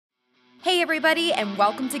Hey everybody, and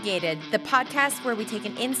welcome to Gated, the podcast where we take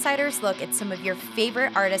an insider's look at some of your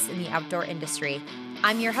favorite artists in the outdoor industry.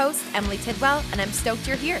 I'm your host, Emily Tidwell, and I'm stoked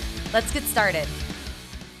you're here. Let's get started.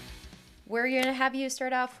 We're going to have you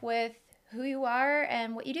start off with who you are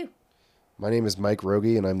and what you do. My name is Mike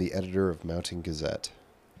Rogge, and I'm the editor of Mountain Gazette.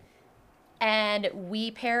 And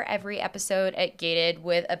we pair every episode at Gated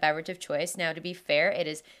with a beverage of choice. Now, to be fair, it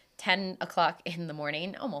is 10 o'clock in the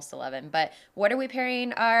morning, almost 11. But what are we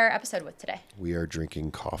pairing our episode with today? We are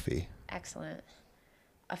drinking coffee. Excellent.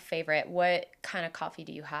 A favorite. What kind of coffee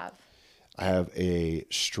do you have? I have a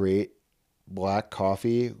straight black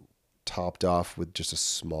coffee topped off with just a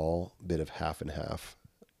small bit of half and half,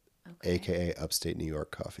 Okay. AKA upstate New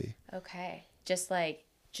York coffee. Okay. Just a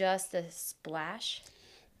splash?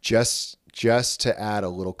 Just to add a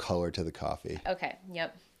little color to the coffee. Okay.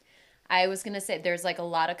 Yep. I was going to say there's like a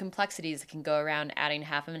lot of complexities that can go around adding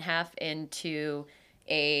half and half into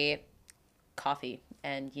a coffee,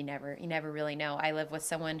 and you never really know. I live with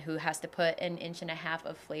someone who has to put an inch and a half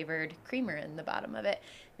of flavored creamer in the bottom of it.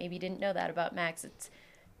 Maybe you didn't know that about Max.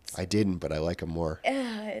 I didn't, but I like them more.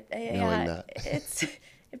 Knowing that.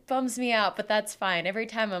 It bums me out, but that's fine. Every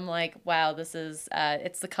time I'm like, wow, this is,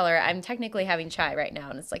 it's the color. I'm technically having chai right now,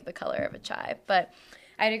 and it's like the color of a chai, but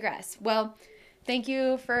I digress. Well, thank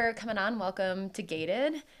you for coming on. Welcome to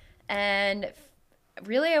Gated. And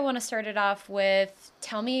really, I want to start it off with,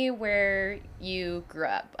 tell me where you grew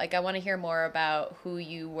up. Like, I want to hear more about who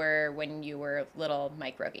you were when you were little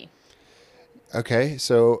Mike Rogge. Okay,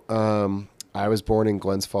 so I was born in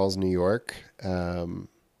Glens Falls, New York,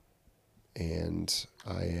 and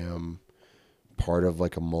I am part of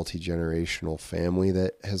like a multi-generational family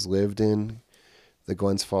that has lived in the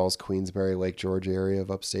Glens Falls, Queensbury, Lake George area of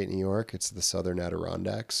upstate New York. It's the Southern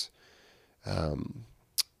Adirondacks,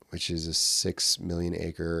 which is a 6 million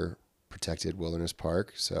acre protected wilderness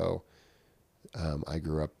park. So I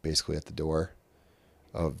grew up basically at the door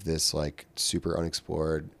of this like super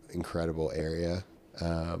unexplored, incredible area.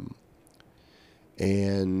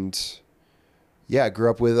 And yeah, I grew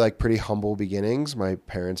up with like pretty humble beginnings. My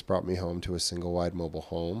parents brought me home to a single wide mobile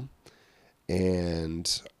home,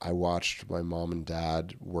 and I watched my mom and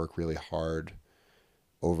dad work really hard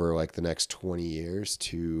over like the next 20 years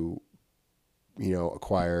to,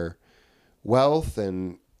 acquire wealth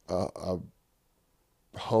and a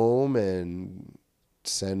home and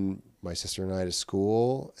send my sister and I to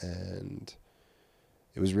school. And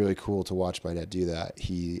it was really cool to watch my dad do that.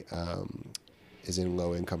 He is in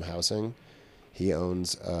low income housing. He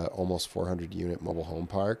owns almost 400 unit mobile home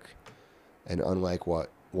park. And unlike what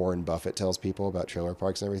Warren Buffett tells people about trailer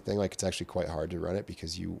parks and everything, like it's actually quite hard to run it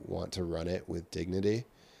because you want to run it with dignity.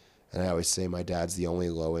 And I always say my dad's the only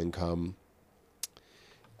low income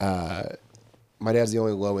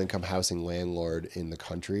housing landlord in the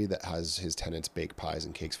country that has his tenants bake pies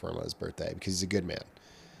and cakes for him on his birthday because he's a good man.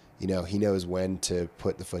 He knows when to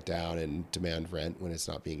put the foot down and demand rent when it's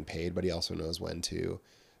not being paid, but he also knows when to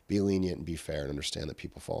be lenient and be fair and understand that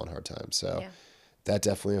people fall on hard times. So yeah. That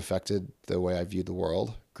definitely affected the way I viewed the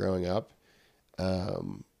world growing up.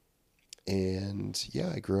 And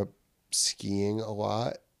yeah, I grew up skiing a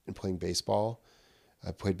lot and playing baseball.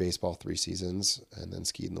 I played baseball 3 seasons and then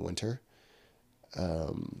skied in the winter.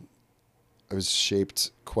 I was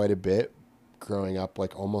shaped quite a bit growing up,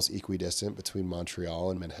 like almost equidistant between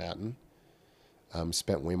Montreal and Manhattan.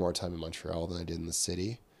 Spent way more time in Montreal than I did in the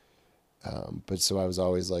city. But so I was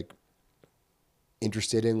always like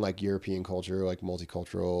interested in like European culture, like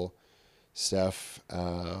multicultural stuff.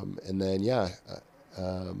 And then,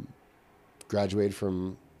 graduated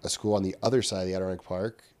from a school on the other side of the Adirondack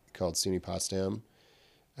Park called SUNY Potsdam.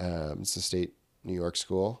 It's a state New York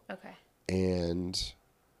school. Okay. And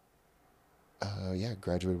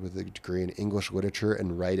graduated with a degree in English literature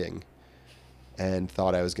and writing and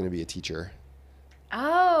thought I was going to be a teacher.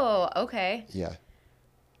 Oh, okay. Yeah.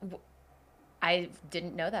 I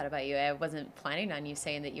didn't know that about you. I wasn't planning on you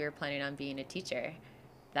saying that you were planning on being a teacher.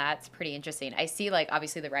 That's pretty interesting. I see, like,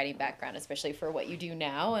 obviously the writing background, especially for what you do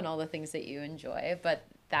now and all the things that you enjoy, but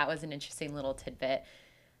that was an interesting little tidbit.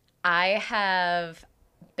 I have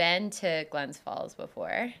been to Glens Falls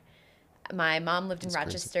before. My mom lived in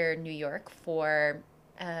Rochester, New York for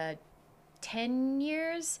 10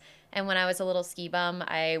 years. And when I was a little ski bum,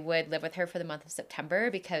 I would live with her for the month of September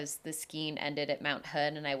because the skiing ended at Mount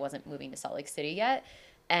Hood and I wasn't moving to Salt Lake City yet.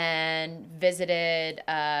 And visited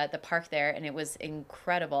the park there, and it was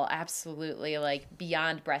incredible, absolutely like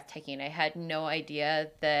beyond breathtaking. I had no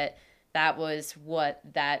idea that that was what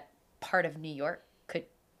that part of New York could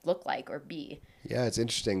look like or be. Yeah, it's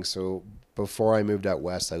interesting. So before I moved out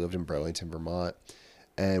west, I lived in Burlington, Vermont.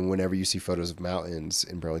 And whenever you see photos of mountains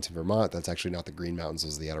in Burlington, Vermont, that's actually not the Green Mountains,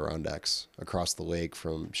 those are the Adirondacks across the lake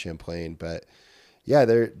from Champlain. But yeah,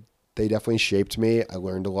 they definitely shaped me. I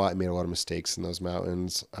learned a lot. I made a lot of mistakes in those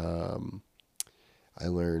mountains. I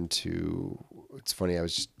learned to, it's funny, I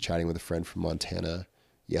was just chatting with a friend from Montana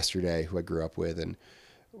yesterday who I grew up with, and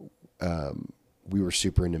we were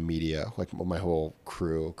super into media, like my whole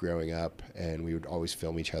crew growing up, and we would always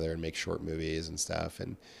film each other and make short movies and stuff.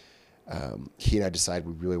 And he and I decided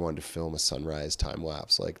we really wanted to film a sunrise time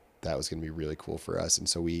lapse. Like that was going to be really cool for us. And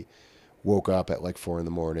so we woke up at like 4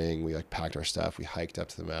 a.m. We like packed our stuff. We hiked up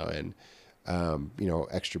to the mountain,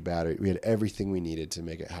 extra battery. We had everything we needed to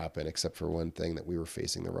make it happen, except for one thing, that we were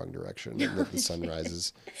facing the wrong direction. And that the sun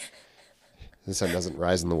doesn't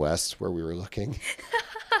rise in the west where we were looking.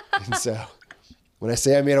 And so when I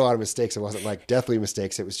say I made a lot of mistakes, it wasn't like deathly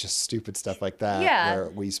mistakes. It was just stupid stuff like that. Yeah. Where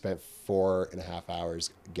we spent 4.5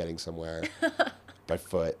 hours getting somewhere by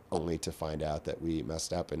foot, only to find out that we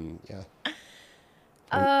messed up. And yeah.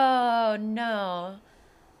 Oh, no.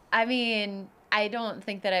 I mean, I don't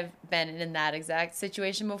think that I've been in that exact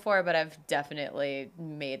situation before, but I've definitely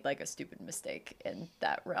made like a stupid mistake in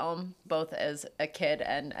that realm, both as a kid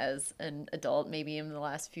and as an adult, maybe in the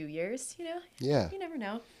last few years, Yeah. You never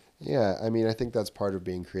know. Yeah, I mean, I think that's part of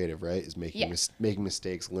being creative, right? Is making Yeah. making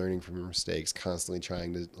mistakes, learning from your mistakes, constantly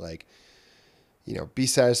trying to be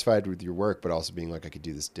satisfied with your work, but also being like, I could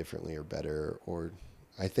do this differently or better. Or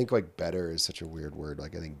I think like better is such a weird word.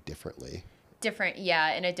 Like I think differently. Different,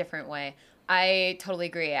 yeah, in a different way. I totally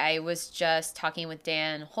agree. I was just talking with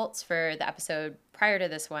Dan Holtz for the episode prior to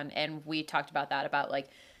this one, and we talked about that, about like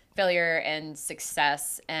failure and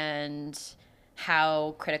success and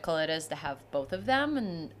how critical it is to have both of them.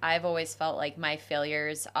 And I've always felt like my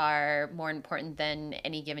failures are more important than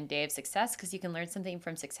any given day of success, because you can learn something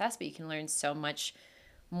from success, but you can learn so much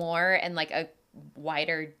more and like a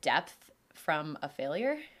wider depth from a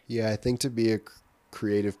failure. Yeah, I think to be a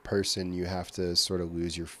creative person, you have to sort of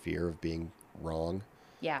lose your fear of being wrong.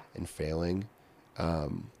 Yeah. And failing.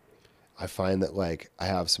 I find that like I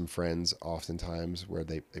have some friends oftentimes where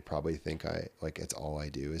they probably think it's all I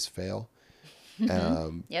do is fail.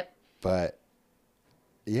 Yep. But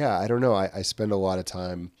yeah, I don't know. I spend a lot of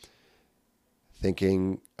time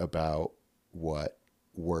thinking about what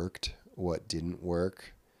worked, what didn't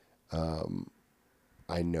work.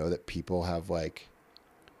 I know that people have like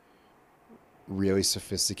really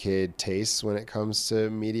sophisticated tastes when it comes to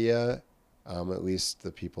media, at least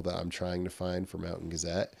the people that I'm trying to find for Mountain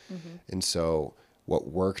Gazette. Mm-hmm. And so what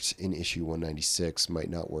worked in issue 196 might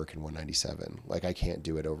not work in 197. Like I can't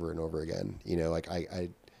do it over and over again. Like I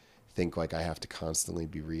think like I have to constantly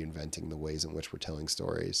be reinventing the ways in which we're telling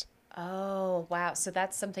stories. Oh, wow. So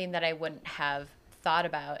that's something that I wouldn't have thought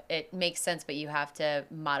about. It makes sense, but you have to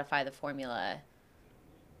modify the formula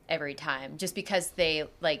every time just because they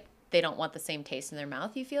don't want the same taste in their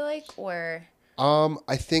mouth, you feel like? Or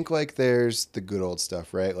I think like there's the good old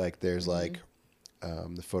stuff, right? Like there's like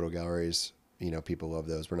the photo galleries, people love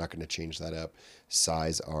those. We're not going to change that up.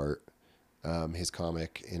 Size Art, his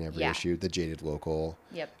comic in every issue, The Jaded Local.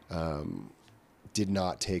 Yep. Did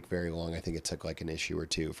not take very long. I think it took like an issue or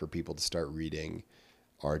two for people to start reading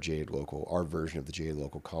our version of the Jaded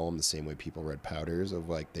Local column, the same way people read Powders, of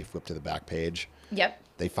like they flip to the back page. Yep.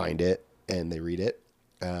 They find it and they read it.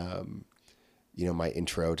 My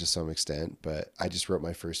intro to some extent, but I just wrote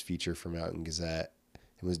my first feature for Mountain Gazette.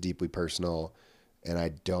 It was deeply personal, and I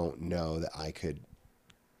don't know that I could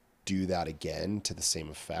do that again to the same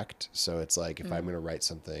effect. So it's like, if I'm going to write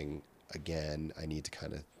something again, I need to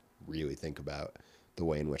kind of really think about the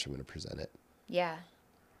way in which I'm going to present it. Yeah.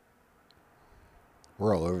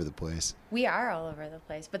 We're all over the place. We are all over the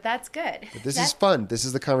place, but that's good. But this is fun. This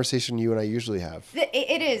is the conversation you and I usually have.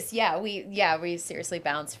 It is. Yeah. We seriously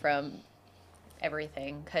bounce from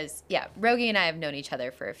everything because Rogge and I have known each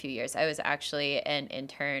other for a few years. I was actually an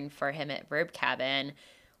intern for him at Verb Cabin,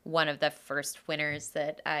 one of the first winners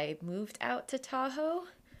that I moved out to Tahoe.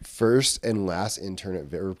 First and last intern at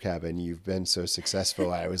Verb Cabin. You've been so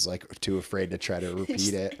successful. I was like too afraid to try to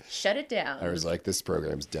repeat it. Shut it down. I was like, this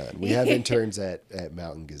program's done. We have interns at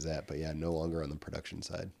Mountain Gazette, but no longer on the production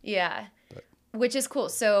side. Yeah. Which is cool.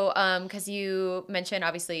 So, because you mentioned,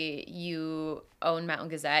 obviously, you own Mountain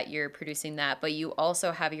Gazette, you're producing that, but you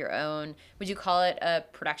also have your own, would you call it a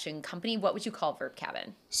production company? What would you call Verb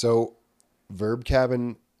Cabin? So, Verb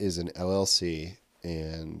Cabin is an LLC,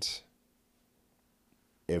 and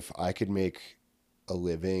if I could make a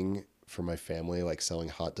living for my family, like selling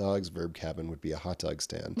hot dogs, Verb Cabin would be a hot dog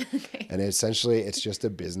stand. Okay. And essentially, it's just a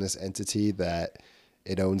business entity that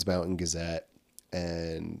it owns Mountain Gazette,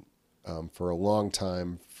 and for a long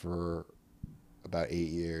time, for about 8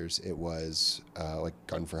 years, it was like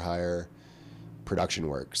gun for hire production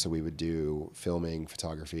work. So we would do filming,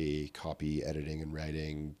 photography, copy, editing, and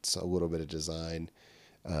writing, so a little bit of design.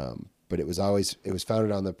 But it was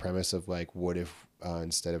founded on the premise of like, what if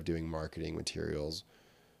instead of doing marketing materials,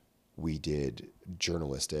 we did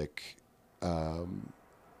journalistic,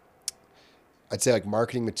 I'd say like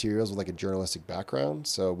marketing materials with like a journalistic background.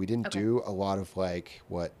 So we didn't do a lot of like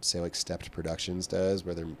what say like Stepped Productions does,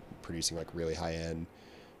 where they're producing like really high end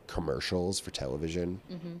commercials for television.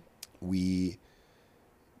 Mm-hmm. We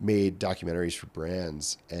made documentaries for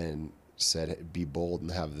brands and said be bold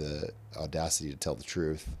and have the audacity to tell the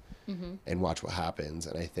truth and watch what happens.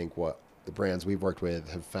 And I think what the brands we've worked with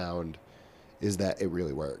have found is that it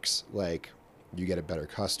really works. Like you get a better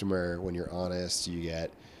customer when you're honest. You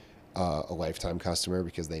get a lifetime customer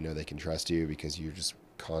because they know they can trust you because you're just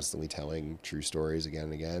constantly telling true stories again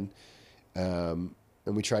and again.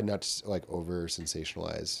 And we tried not to like over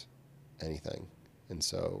sensationalize anything. And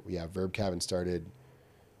so, yeah, Verb Cabin started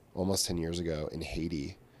almost 10 years ago in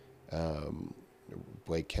Haiti.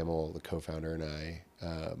 Blake Kimmel, the co-founder, and I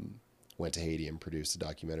went to Haiti and produced a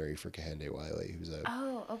documentary for Kehinde Wiley,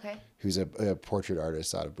 who's a portrait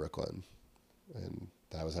artist out of Brooklyn. And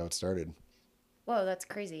that was how it started. Whoa, that's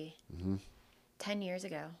crazy. 10 years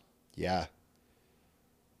ago. Yeah.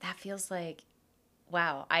 That feels like,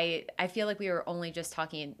 wow. I feel like we were only just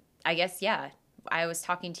talking, I guess, yeah. I was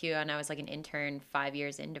talking to you and I was like an intern 5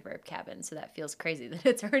 years into Verb Cabin. So that feels crazy that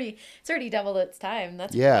it's already doubled its time.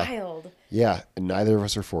 That's wild. Yeah. And neither of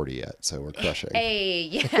us are 40 yet. So we're crushing. Hey,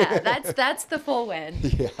 yeah. That's the full win.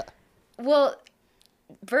 Yeah. Well,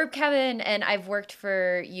 Verb Cabin, and I've worked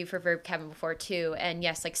for you for Verb Cabin before too. And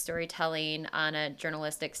yes, like storytelling on a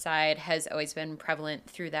journalistic side has always been prevalent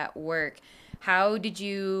through that work. How did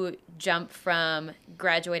you jump from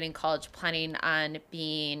graduating college planning on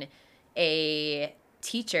being a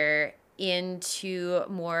teacher into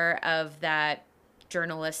more of that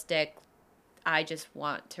journalistic, I just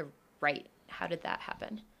want to write? How did that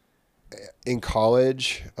happen? In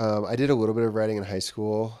college, I did a little bit of writing in high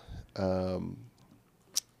school.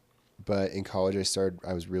 But in college,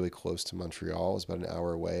 I was really close to Montreal. It was about an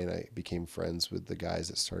hour away, and I became friends with the guys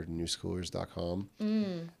that started newschoolers.com.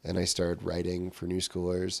 And I started writing for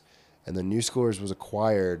Newschoolers. And then Newschoolers was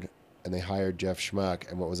acquired, and they hired Jeff Schmuck.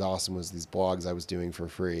 And what was awesome was these blogs I was doing for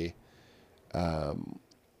free. I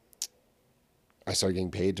started getting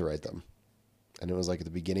paid to write them. And it was like at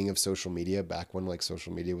the beginning of social media, back when like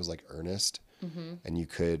social media was like earnest. And you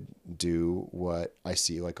could do what I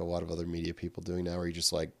see like a lot of other media people doing now, where you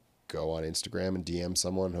just like go on Instagram and DM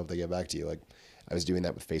someone and hope they get back to you. Like I was doing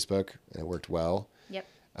that with Facebook and it worked well. Yep.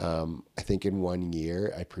 I think in 1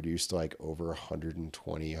 year I produced like over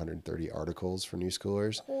 120, 130 articles for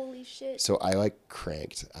Newschoolers. Holy shit. So I like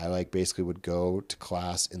cranked. I like basically would go to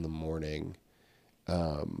class in the morning,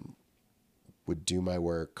 would do my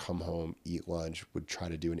work, come home, eat lunch, would try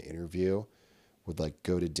to do an interview, would like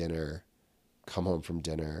go to dinner, come home from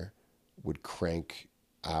dinner, would crank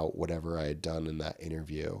out whatever I had done in that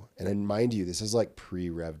interview. And then mind you, this is like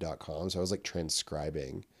pre-rev.com. So I was like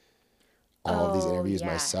transcribing all of these interviews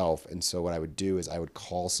myself. And so what I would do is I would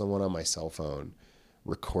call someone on my cell phone,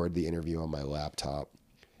 record the interview on my laptop,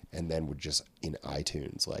 and then would just in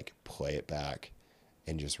iTunes, like play it back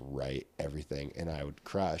and just write everything. And I would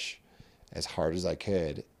crush as hard as I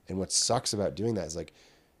could. And what sucks about doing that is like,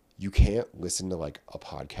 you can't listen to like a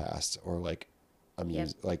podcast or like a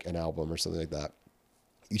music, like an album or something like that.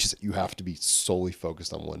 You have to be solely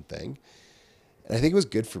focused on one thing. And I think it was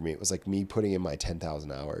good for me. It was like me putting in my 10,000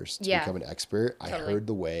 hours to become an expert. Totally. I heard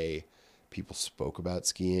the way people spoke about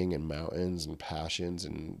skiing and mountains and passions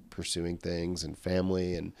and pursuing things and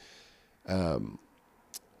family. And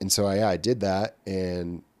so I did that.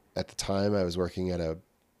 And at the time I was working at a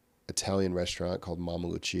Italian restaurant called Mama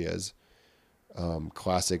Lucia's.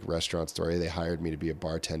 Classic restaurant story. They hired me to be a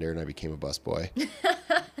bartender and I became a busboy.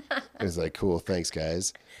 It was like, cool, thanks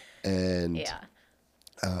guys. And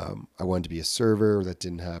I wanted to be a server. That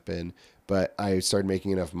didn't happen. But I started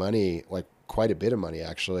making enough money, like quite a bit of money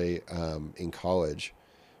actually, in college,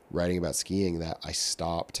 writing about skiing, that I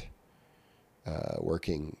stopped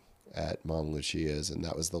working at Mom Lucia's. And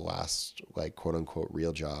that was the last like quote unquote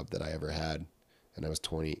real job that I ever had. And I was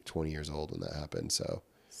 20 years old when that happened. So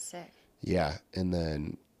sick. Yeah. And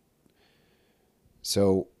then,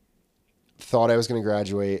 so thought I was going to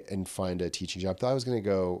graduate and find a teaching job. Thought I was going to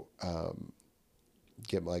go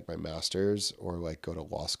get like my master's or like go to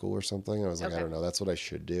law school or something. I was like, I don't know. That's what I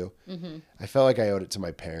should do. I felt like I owed it to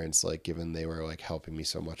my parents, like given they were like helping me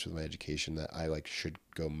so much with my education, that I like should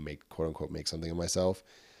go make quote unquote make something of myself.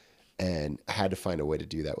 and I had to find a way to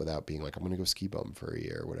do that without being like, I'm going to go ski bum for a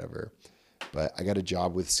year or whatever. But I got a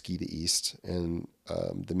job with Ski to East and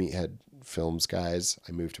the Meathead Films guys.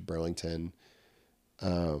 I moved to Burlington.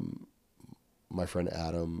 My friend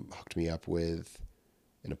Adam hooked me up with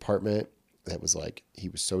an apartment that was like, he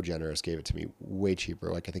was so generous, gave it to me way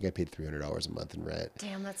cheaper. Like, I think I paid $300 a month in rent.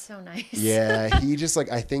 Damn, that's so nice. Yeah, he just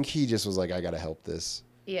like, I think he just was like, I got to help this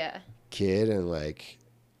kid. And like,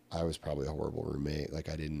 I was probably a horrible roommate. Like,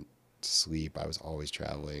 I didn't sleep. I was always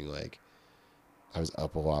traveling. Like, I was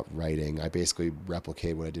up a lot writing. I basically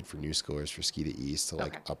replicated what I did for New Schoolers for Ski to East to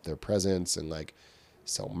like up their presence and like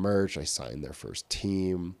sell merch. I signed their first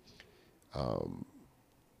team.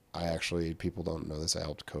 I actually, people don't know this, I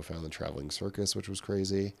helped co-found the Traveling Circus, which was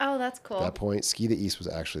crazy. Oh, that's cool. At that point, Ski to East was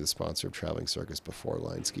actually the sponsor of Traveling Circus before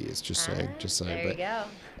Line Skis. Just saying. There you go.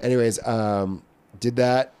 Anyways, did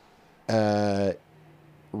that.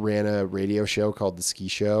 Ran a radio show called The Ski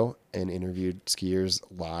Show and interviewed skiers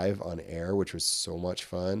live on air, which was so much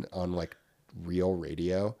fun on like real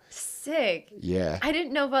radio. Sick. Yeah. I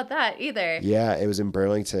didn't know about that either. Yeah, it was in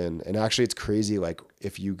Burlington. And actually it's crazy. Like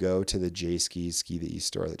if you go to the J Ski Ski the East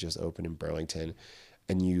store that just opened in Burlington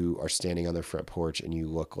and you are standing on their front porch and you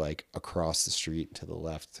look like across the street to the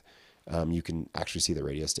left, you can actually see the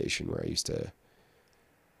radio station where I used to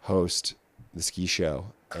host the ski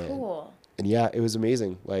show. Cool. And yeah, it was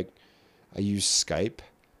amazing. Like I used Skype.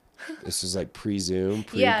 This was like pre-Zoom,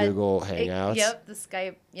 pre-Google Hangouts. The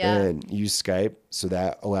Skype. Yeah. And used Skype. So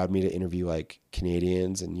that allowed me to interview like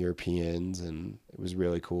Canadians and Europeans. And it was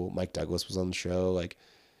really cool. Mike Douglas was on the show, like,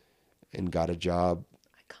 and got a job.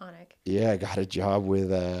 Iconic. Yeah, I got a job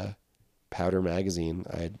with Powder Magazine.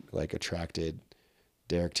 I had like attracted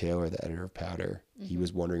Derek Taylor, the editor of Powder. Mm-hmm. He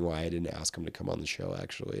was wondering why I didn't ask him to come on the show,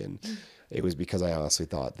 actually. And it was because I honestly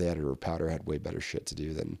thought the editor of Powder had way better shit to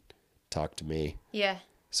do than talk to me. Yeah.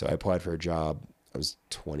 So I applied for a job. I was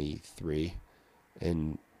 23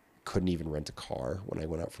 and couldn't even rent a car when I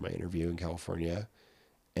went out for my interview in California.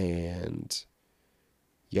 And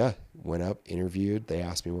yeah, went up, interviewed. They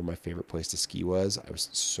asked me where my favorite place to ski was. I was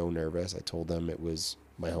so nervous. I told them it was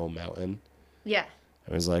my home mountain. Yeah.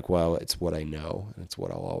 I was like, well, it's what I know and it's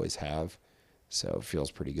what I'll always have. So it feels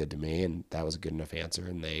pretty good to me. And that was a good enough answer.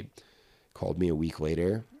 And they called me a week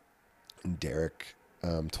later and Derek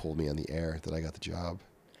told me on the air that I got the job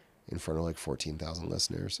in front of like 14,000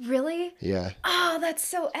 listeners. Really? Yeah. Oh, that's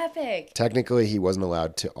so epic. Technically, he wasn't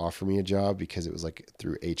allowed to offer me a job because it was like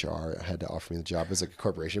through HR. I had to offer me the job as like a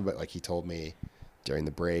corporation, but like he told me during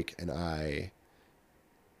the break and I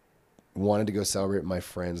wanted to go celebrate with my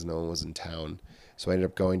friends. No one was in town. So I ended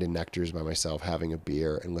up going to Nectar's by myself, having a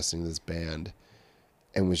beer and listening to this band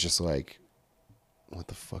and was just like, what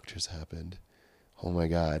the fuck just happened? Oh my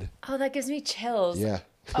God. Oh, that gives me chills. Yeah.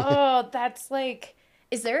 Oh, that's like...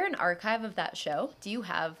 Is there an archive of that show? Do you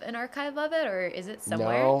have an archive of it, or is it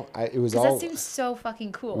somewhere? No, it was all. That seems so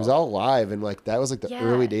fucking cool. It was all live, and like that was like the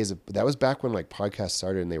early days of. That was back when like podcasts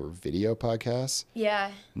started, and they were video podcasts.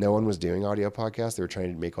 Yeah. No one was doing audio podcasts. They were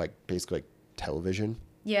trying to make like basically like television.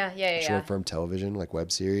 Yeah. Short form television, like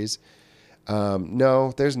web series.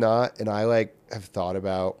 No, there's not, and I like have thought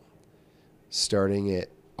about starting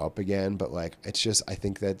it up again, but like it's just I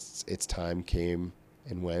think that's its time came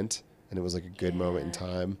and went. And it was like a good moment in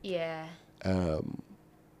time. Yeah.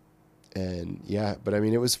 And yeah, but I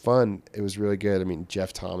mean, it was fun. It was really good. I mean,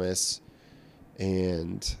 Jeff Thomas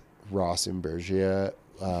and Ross Imbergia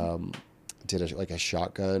did a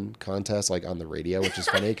shotgun contest like on the radio, which is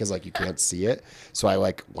funny because like you can't see it. So I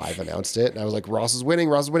like live announced it, and I was like, Ross is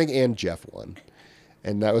winning, and Jeff won.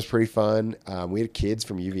 And that was pretty fun. We had kids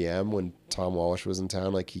from UVM when Tom Wallish was in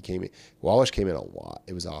town. Like he came in. Wallish came in a lot.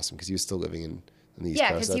 It was awesome because he was still living in the East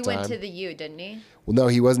Coast because he went to the U, didn't he? Well, no,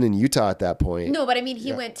 he wasn't in Utah at that point. No, but I mean,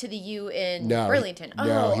 he went to the U in Burlington. He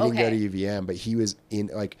didn't go to UVM, but he was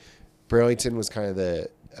in like Burlington was kind of the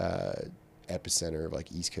epicenter of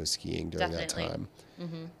like East Coast skiing during that time.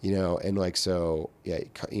 Mm-hmm. You know, and like so, yeah,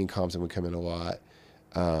 Ian Compton would come in a lot.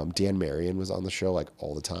 Dan Marion was on the show like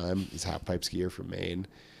all the time. He's a half pipe skier from Maine,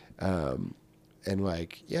 and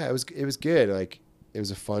like yeah, it was good. Like it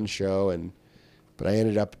was a fun show, but I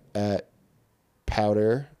ended up at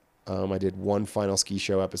Powder. I did one final ski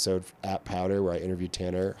show episode at Powder where I interviewed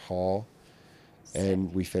Tanner Hall.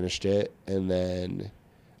 And we finished it. And then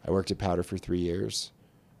I worked at Powder for 3 years,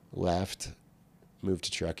 left, moved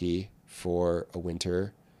to Truckee for a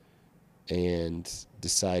winter, and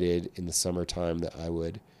decided in the summertime that I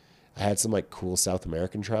had some like cool South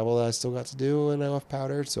American travel that I still got to do when I left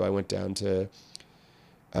Powder. So I went down to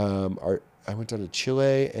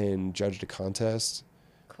Chile and judged a contest.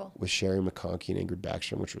 Cool. With Sherry McConkey and Ingrid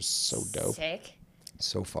Backstrom, which was so dope. Sick.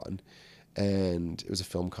 So fun. And it was a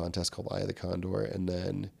film contest called Eye of the Condor, and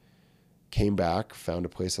then came back, found a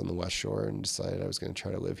place on the West Shore, and decided I was going to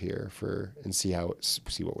try to live here and see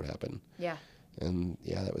what would happen. Yeah. And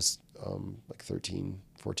yeah, that was like 13,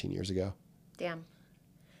 14 years ago. Damn.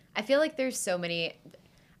 I feel like there's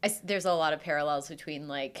there's a lot of parallels between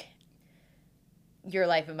like your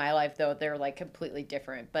life and my life, though they're like completely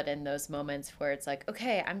different. But in those moments where it's like,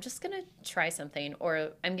 okay, I'm just going to try something,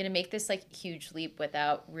 or I'm going to make this like huge leap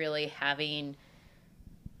without really having,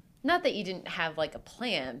 not that you didn't have like a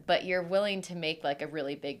plan, but you're willing to make like a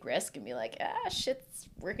really big risk and be like, shit,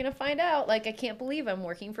 we're going to find out. Like, I can't believe I'm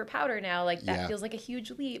working for Powder now. Like, that feels like a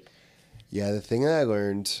huge leap. Yeah. The thing that I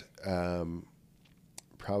learned,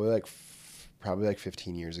 probably like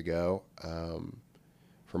 15 years ago,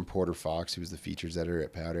 from Porter Fox, who was the features editor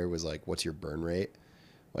at Powder, was like, what's your burn rate?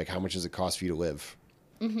 Like, how much does it cost for you to live?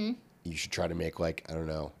 Mm-hmm. You should try to make like, I don't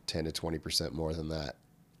know, 10 to 20% more than that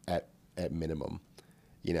at minimum,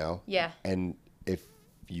 you know? Yeah. And if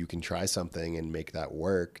you can try something and make that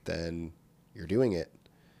work, then you're doing it.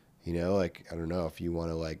 You know, like, I don't know, if you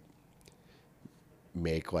want to like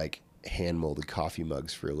make like hand molded coffee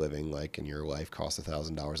mugs for a living, like, and your life costs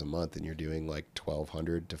 $1,000 a month and you're doing like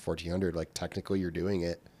 1,200 to 1,400, like technically you're doing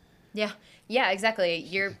it. Yeah, exactly.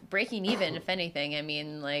 You're breaking even, if anything. I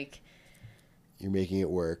mean, like, you're making it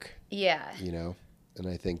work. Yeah. You know, and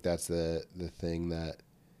I think that's the thing that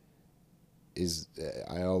is,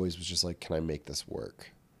 I always was just like, can I make this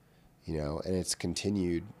work? You know, and it's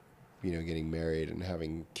continued, you know, getting married and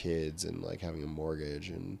having kids and like having a mortgage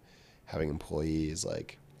and having employees,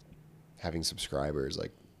 like having subscribers.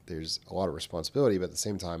 Like, there's a lot of responsibility, but at the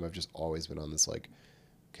same time, I've just always been on this like,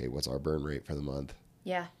 okay, what's our burn rate for the month?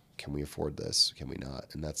 Yeah. Can we afford this? Can we not?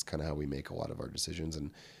 And that's kind of how we make a lot of our decisions.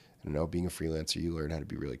 And I don't know, being a freelancer, you learn how to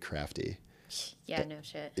be really crafty. Yeah, no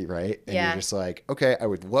shit. Right? And you're just like, okay, I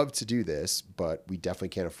would love to do this, but we definitely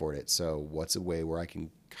can't afford it. So what's a way where I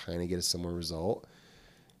can kind of get a similar result?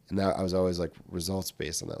 And that I was always like results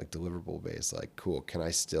based on that, like deliverable based. Like, cool, can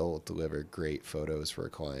I still deliver great photos for a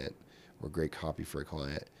client or great copy for a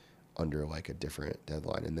client under like a different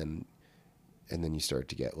deadline? And then you start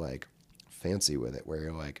to get like fancy with it, where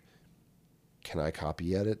you're like, can I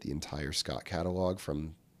copy edit the entire Scott catalog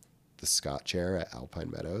from the Scott chair at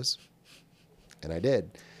Alpine Meadows? And I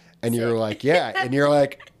did. And you're like, yeah. And you're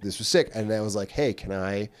like, this was sick. And I was like, hey, can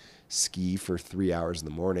I ski for 3 hours in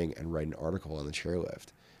the morning and write an article on the chairlift?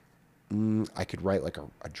 I could write like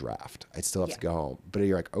a draft. I'd still have to go home. But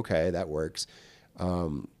you're like, okay, that works.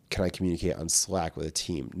 Can I communicate on Slack with a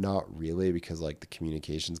team? Not really, because like the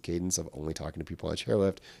communications cadence of only talking to people on a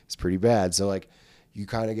chairlift is pretty bad. So like you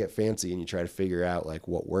kind of get fancy and you try to figure out like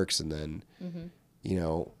what works. And then, you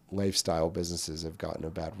know, lifestyle businesses have gotten a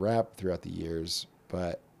bad rap throughout the years,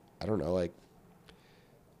 but I don't know, like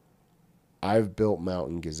I've built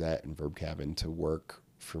Mountain Gazette and Verb Cabin to work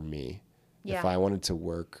for me. Yeah. If I wanted to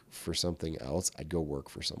work for something else, I'd go work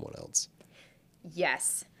for someone else.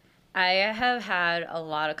 Yes. I have had a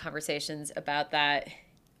lot of conversations about that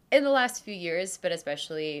in the last few years, but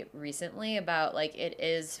especially recently, about like it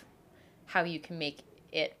is how you can make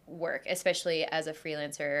it work, especially as a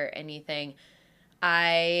freelancer or anything.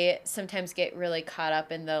 I sometimes get really caught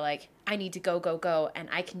up in the like, I need to go, and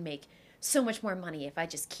I can make so much more money if I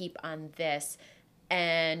just keep on this.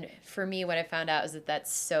 And for me, what I found out is that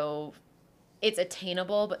it's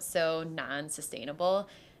attainable, but so non-sustainable.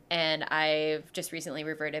 And I've just recently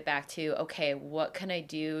reverted back to, okay, what can I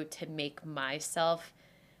do to make myself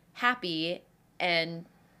happy and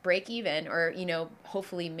break even, or, you know,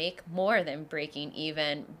 hopefully make more than breaking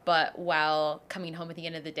even, but while coming home at the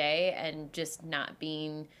end of the day and just not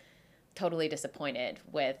being totally disappointed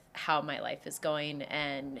with how my life is going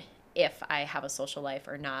and if I have a social life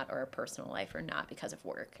or not, or a personal life or not because of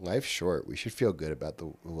work. Life's short. We should feel good about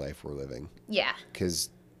the life we're living. Yeah. Because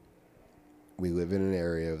we live in an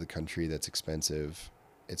area of the country that's expensive.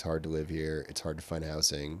 It's hard to live here. It's hard to find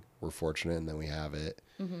housing. We're fortunate in that we have it.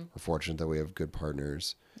 Mm-hmm. We're fortunate that we have good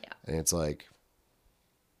partners. Yeah. And it's like,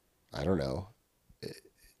 I don't know.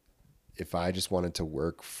 If I just wanted to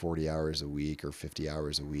work 40 hours a week or 50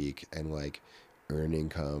 hours a week and like earn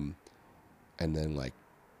income and then like,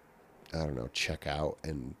 I don't know, check out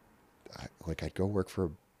and I'd go work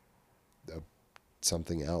for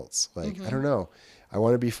something else. Like, I don't know. I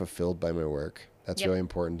want to be fulfilled by my work. That's really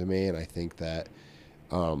important to me. And I think that,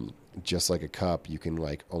 just like a cup, you can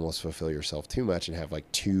like almost fulfill yourself too much and have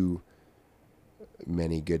like too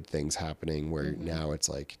many good things happening where now it's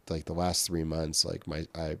like the last 3 months, like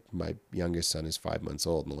my youngest son is 5 months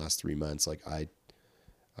old. In the last 3 months, like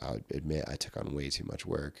I'll admit I took on way too much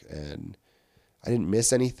work and I didn't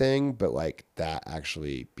miss anything, but like that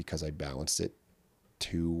actually, because I balanced it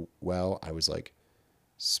too well, I was like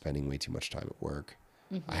spending way too much time at work.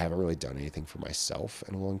 I haven't really done anything for myself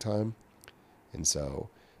in a long time. And so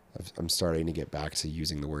I'm starting to get back to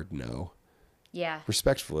using the word no. Yeah.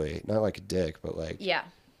 Respectfully, not like a dick, but like, Yeah.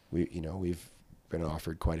 we've been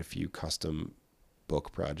offered quite a few custom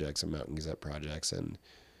book projects and Mountain Gazette projects, and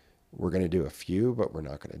we're going to do a few, but we're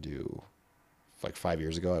not going to do, like 5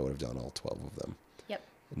 years ago, I would have done all 12 of them. Yep.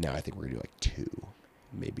 Now I think we're going to do like 2,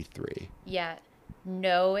 maybe 3. Yeah.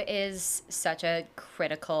 No is such a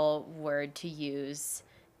critical word to use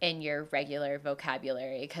in your regular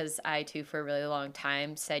vocabulary, because I too for a really long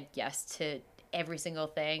time said yes to every single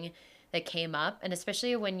thing that came up, and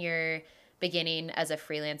especially when you're beginning as a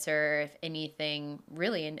freelancer, if anything,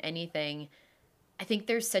 really in anything, I think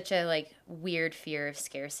there's such a like weird fear of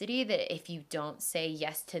scarcity that if you don't say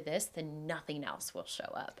yes to this, then nothing else will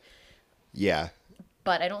show up. Yeah.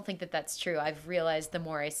 But I don't think that that's true. I've realized the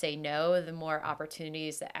more I say no, the more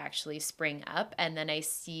opportunities that actually spring up. And then I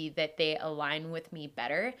see that they align with me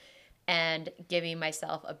better, and giving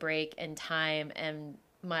myself a break and time and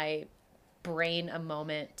my brain a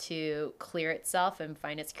moment to clear itself and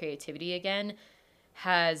find its creativity again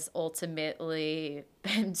has ultimately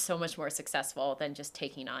been so much more successful than just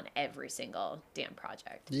taking on every single damn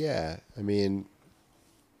project. Yeah. I mean,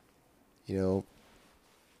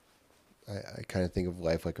 I kind of think of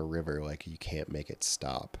life like a river. Like you can't make it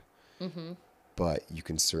stop, but you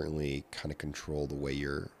can certainly kind of control the way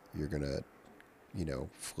you're going to,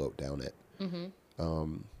 float down it. You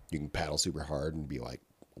can paddle super hard and be like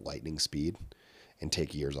lightning speed and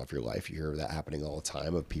take years off your life. You hear that happening all the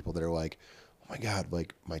time of people that are like, oh my God,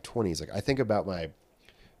 like my 20s. Like I think about my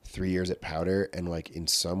 3 years at Powder, and like in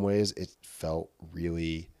some ways it felt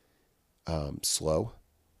really slow,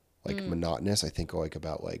 like monotonous. I think like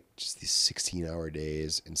about like just these 16-hour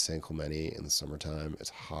days in San Clemente in the summertime. It's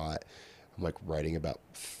hot. I'm like writing about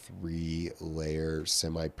 3-layer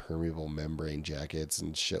semi-permeable membrane jackets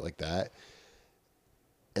and shit like that.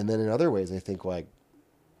 And then in other ways, I think like,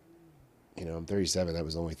 I'm 37. That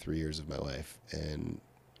was only 3 years of my life. And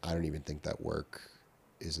I don't even think that work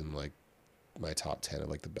is in like my top 10 of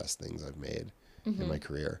like the best things I've made in my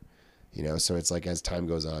career, So it's like, as time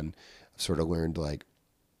goes on, I've sort of learned like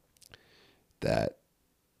that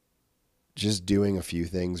just doing a few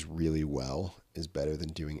things really well is better than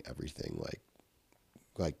doing everything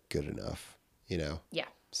like good enough, Yeah.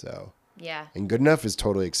 So, Yeah. and good enough is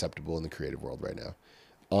totally acceptable in the creative world right now.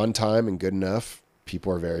 On time and good enough,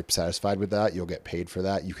 people are very satisfied with that. You'll get paid for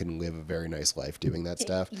that. You can live a very nice life doing that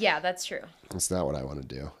stuff. Yeah, that's true. It's not what I want to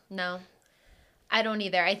do. No, I don't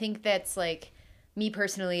either. I think that's like me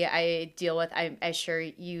personally, I deal with, I'm sure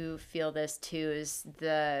you feel this too, is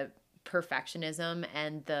the perfectionism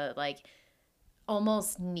and the like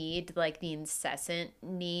almost need, like the incessant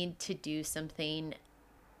need to do something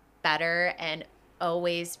better and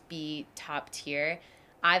always be top tier.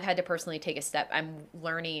 I've had to personally take a step. I'm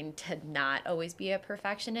learning to not always be a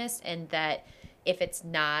perfectionist, and that if it's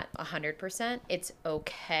not 100%, it's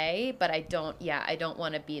okay. But I don't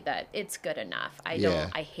want to be that it's good enough.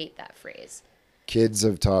 I hate that phrase. Kids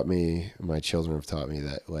have taught me, my children have taught me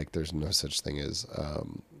that like there's no such thing as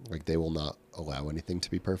like they will not allow anything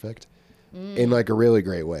to be perfect in like a really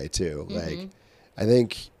great way too. Like I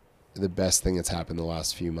think the best thing that's happened the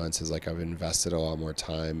last few months is like I've invested a lot more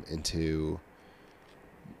time into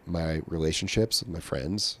my relationships with my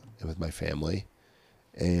friends and with my family,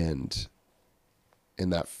 and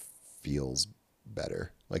that feels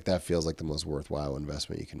better. Like that feels like the most worthwhile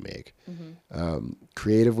investment you can make.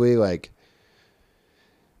 Creatively, like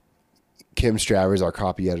Kim Stravers, our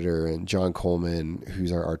copy editor, and John Coleman,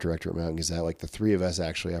 who's our art director at Mountain Gazette, like the three of us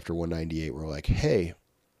actually after 198 were like, hey,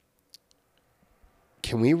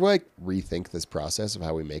 can we like rethink this process of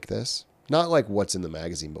how we make this? Not like what's in the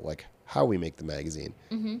magazine, but like how we make the magazine.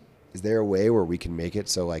 Is there a way where we can make it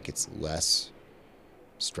so like it's less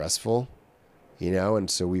stressful, And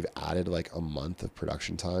so we've added like a month of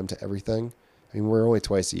production time to everything. I mean, we're only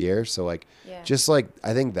twice a year. So like, just like,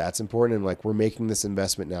 I think that's important. And like, we're making this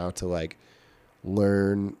investment now to like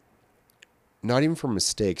learn, not even from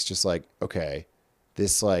mistakes, just like, okay,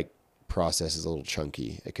 this like process is a little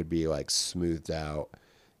chunky. It could be like smoothed out,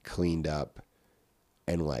 cleaned up,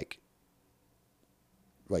 and like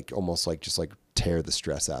almost like just like tear the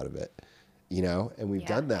stress out of it, and we've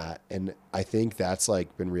done that. And I think that's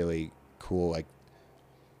like been really cool. Like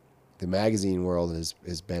the magazine world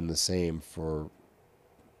has been the same for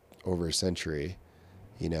over a century,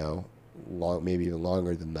 maybe even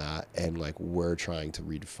longer than that. And like, we're trying to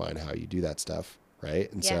redefine how you do that stuff.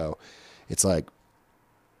 Right. And so it's like,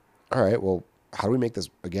 all right, well, how do we make this,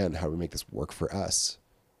 again, how do we make this work for us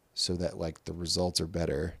so that like the results are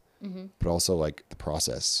better, but also like the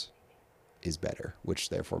process is better, which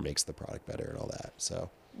therefore makes the product better and all that. So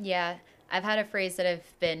Yeah. I've had a phrase that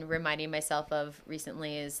I've been reminding myself of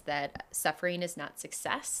recently is that suffering is not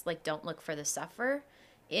success. Like, don't look for the suffer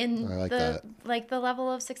I in like the that. like the level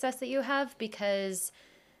of success that you have, because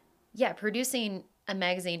yeah, producing a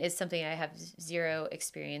magazine is something I have zero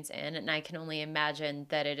experience in, and I can only imagine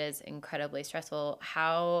that it is incredibly stressful.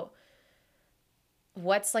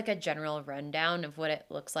 What's like a general rundown of what it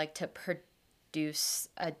looks like to produce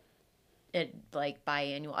a like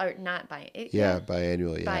biannual or not Yeah,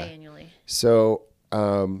 biannually. Yeah. biannually. So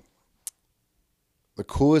the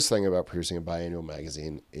coolest thing about producing a biannual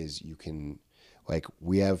magazine is you can, like,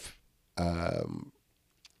 we have a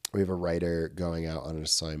writer going out on an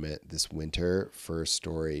assignment this winter for a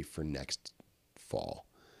story for next fall.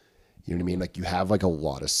 You know what I mean? Like, you have like a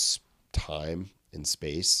lot of time and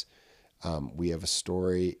space. We have a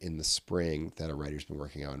story in the spring that a writer's been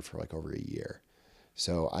working on for like over a year.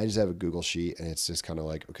 So I just have a Google sheet and it's just kind of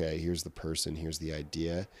like, okay, here's the person, here's the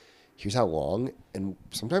idea, here's how long. And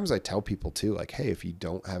sometimes I tell people too, like, hey, if you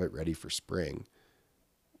don't have it ready for spring,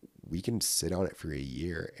 we can sit on it for a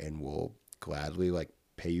year and we'll gladly like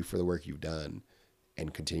pay you for the work you've done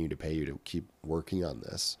and continue to pay you to keep working on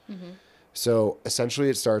this. So essentially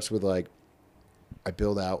it starts with like, I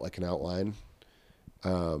build out like an outline.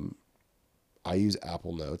 I use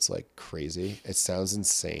Apple Notes like crazy. It sounds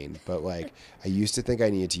insane, but like I used to think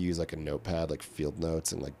I needed to use like a notepad, like field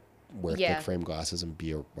notes, and like wear thick Yeah. frame glasses and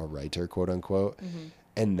be a writer, quote unquote.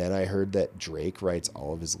 And then I heard that Drake writes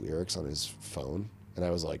all of his lyrics on his phone. And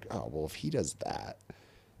I was like, oh, well, if he does that,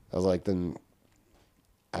 I was like, then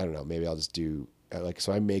I don't know, maybe I'll just do like,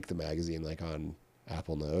 so I make the magazine like on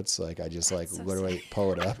Apple Notes. Like I just like so literally sick.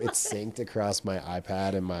 pull it up. It's synced across my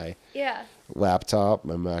iPad and my Yeah. laptop,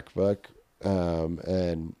 my MacBook.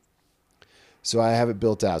 And so I have it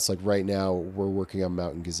built out. So like right now we're working on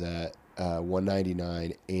Mountain Gazette,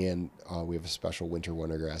 199, and we have a special winter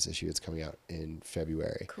wondergrass issue that's coming out in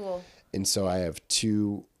February. Cool. And so I have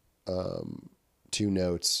two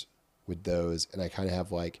notes with those, and I kind of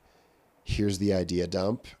have like, here's the idea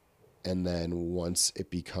dump, and then once it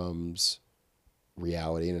becomes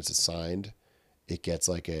reality and it's assigned, it gets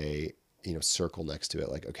like a circle next to it,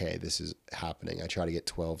 like, okay, this is happening. I try to get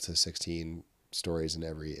 12 to 16 stories in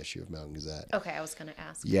every issue of Mountain Gazette. Okay, I was gonna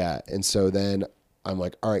ask. Yeah, and so then I'm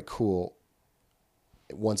like, all right, cool.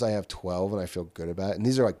 Once I have 12 and I feel good about it, and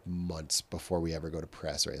these are like months before we ever go to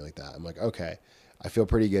press or anything like that, I'm like, okay, I feel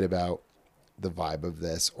pretty good about the vibe of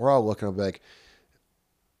this. Or I'll look and I'll be like,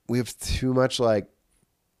 we have too much like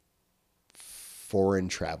foreign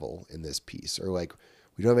travel in this piece, or like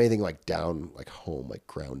we don't have anything like down like home, like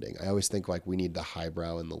grounding. I always think like we need the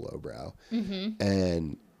highbrow and the lowbrow.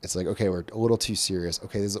 And it's like, okay, we're a little too serious.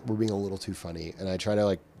 Okay, we're being a little too funny. And I try to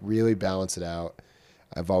like really balance it out.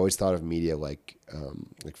 I've always thought of media like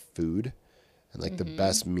food, and like the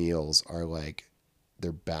best meals are like,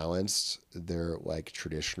 they're balanced. They're like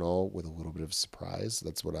traditional with a little bit of surprise.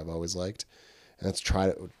 That's what I've always liked. And that's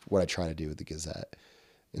what I try to do with the Gazette.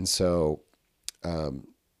 And so,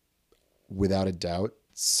 without a doubt,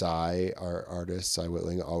 our artist, Cy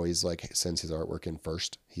Whitling, always like sends his artwork in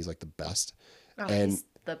first. He's like the best. Oh, And he's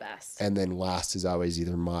the best. and then last is always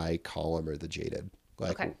either my column or the Jaded.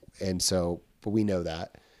 Like, Okay. and so, but we know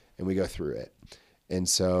that and we go through it. And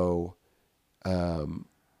so,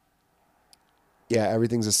 yeah,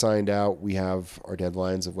 everything's assigned out. We have our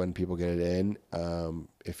deadlines of when people get it in.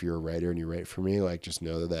 If you're a writer and you write for me, like, just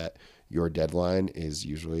know that your deadline is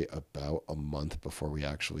usually about a month before we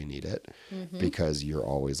actually need it, because you're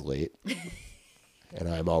always late. And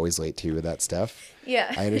I'm always late too with that stuff.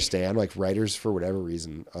 Yeah. I understand, like, writers, for whatever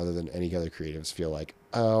reason, other than any other creatives, feel like,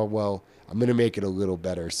 oh, well, I'm going to make it a little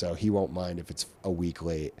better, so he won't mind if it's a week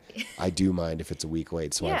late. I do mind if it's a week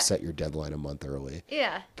late, so Yeah. I've set your deadline a month early.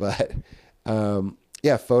 Yeah. But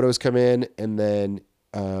yeah, photos come in, and then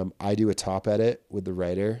I do a top edit with the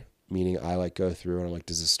writer, meaning I like go through and I'm like,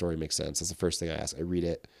 does this story make sense? That's the first thing I ask. I read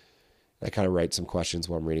it. I kind of write some questions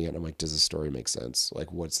while I'm reading it, and I'm like, does this story make sense?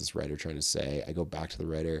 Like, what's this writer trying to say? I go back to the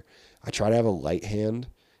writer. I try to have a light hand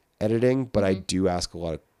editing, but I do ask a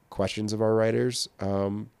lot of questions of our writers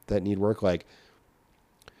that need work. Like,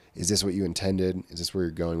 is this what you intended? Is this where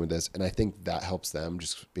you're going with this? And I think that helps them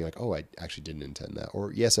just be like, oh, I actually didn't intend that.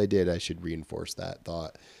 Or, yes, I did. I should reinforce that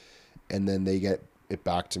thought. And then they get it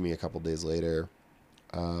back to me a couple days later.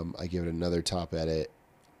 I give it another top edit.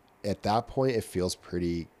 At that point, it feels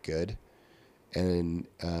pretty good. And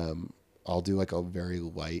I'll do like a very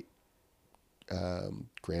light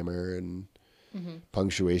grammar and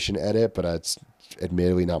punctuation edit, but it's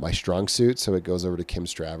admittedly not my strong suit. So it goes over to Kim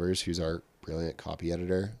Stravers, who's our brilliant copy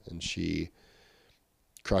editor, and she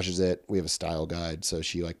crushes it. We have a style guide, so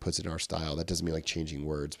she like puts it in our style. That doesn't mean like changing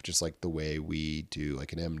words, but just like the way we do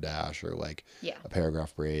like an M dash or like a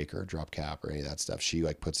paragraph break or a drop cap or any of that stuff. She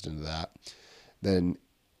like puts it into that. Then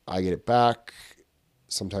I get it back.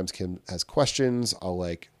 Sometimes Kim has questions.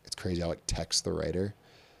 It's crazy. I'll like text the writer.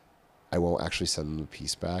 I won't actually send them the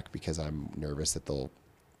piece back because I'm nervous that they'll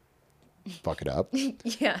fuck it up.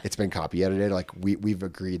 It's been copy edited. Like we've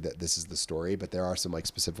agreed that this is the story, but there are some like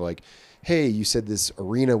specific, like, hey, you said this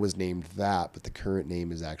arena was named that, but the current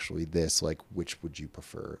name is actually this. Like, which would you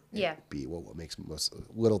prefer it be? What makes most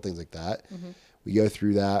little things like that. We go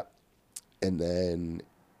through that, and then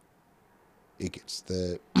it gets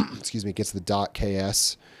the it gets the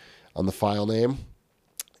 .ks on the file name,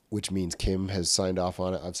 which means Kim has signed off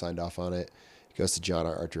on it. I've signed off on it. It goes to John,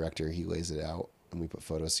 our art director. He lays it out, and we put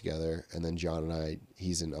photos together. And then John and I,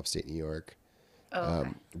 he's in upstate New York.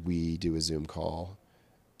 We do a Zoom call,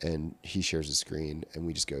 and he shares a screen, and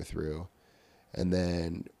we just go through. And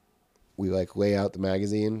then we like lay out the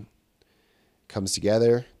magazine, comes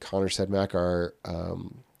together. Connor Sedmak,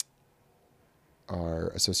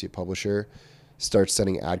 our associate publisher, starts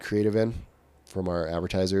sending ad creative in from our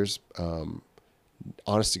advertisers.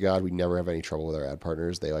 Honest to God, we never have any trouble with our ad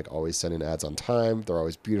partners. They like always send in ads on time. They're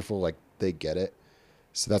always beautiful. Like they get it.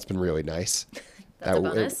 So that's been really nice. That's a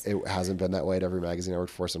bonus. It hasn't been that way at every magazine I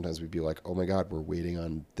worked for. Sometimes we'd be like, oh my God, we're waiting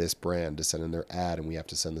on this brand to send in their ad and we have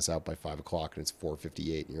to send this out by 5:00 and it's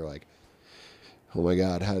 4:58. And you're like, oh my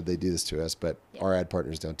God, how did they do this to us? But our ad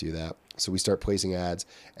partners don't do that. So we start placing ads.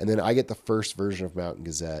 And then I get the first version of Mountain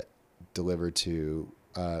Gazette delivered to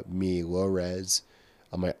me, low res,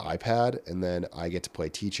 on my iPad. And then I get to play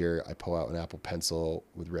teacher. I pull out an Apple Pencil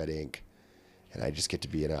with red ink. And I just get to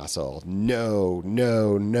be an asshole.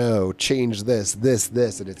 No, change this. And it's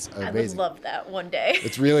amazing. I would love that one day.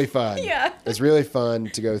 It's really fun. It's really fun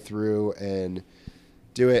to go through and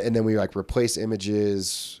do it. And then we like replace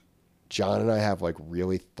images. John and I have like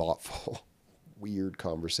really thoughtful, weird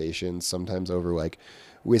conversations, sometimes over like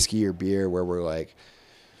whiskey or beer, where we're like,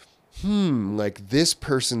 like this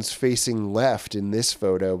person's facing left in this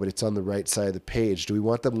photo, but it's on the right side of the page. Do we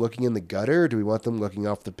want them looking in the gutter or do we want them looking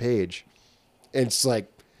off the page? And it's like,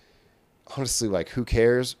 honestly, like, who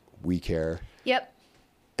cares? We care. Yep.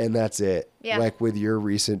 And that's it. Yeah. Like with your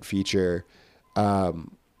recent feature,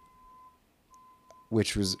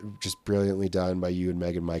 which was just brilliantly done by you and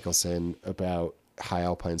Megan Michelson about high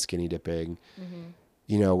alpine skinny dipping.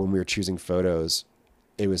 You know, when we were choosing photos,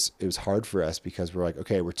 it was hard for us because we're like,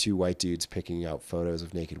 okay, we're two white dudes picking out photos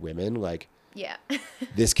of naked women. Like,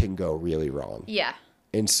 this can go really wrong. Yeah.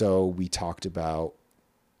 And so we talked about,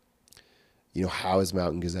 you know, how has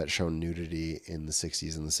Mountain Gazette shown nudity in the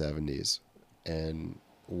 60s and the 70s? And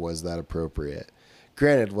was that appropriate?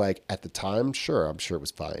 Granted, like at the time, sure, I'm sure it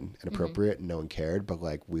was fine and appropriate and no one cared, but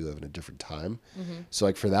like we live in a different time. So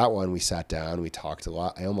like for that one, we sat down, we talked a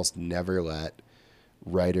lot. I almost never let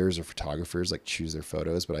writers or photographers like choose their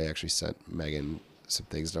photos, but I actually sent Megan some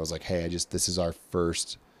things and I was like, hey, this is our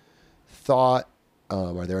first thought.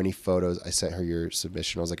 Are there any photos? I sent her your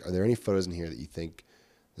submission. I was like, are there any photos in here that you think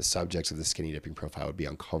the subjects of the skinny dipping profile would be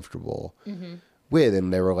uncomfortable with?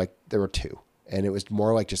 And there were two. And it was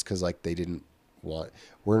more like just because like they didn't want,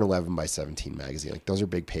 we're an 11 by 17 magazine. Like those are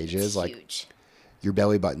big pages. It's like huge. Your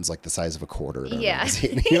belly button's like the size of a quarter in our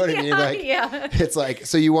magazine. You know what I mean? Like, yeah. It's like,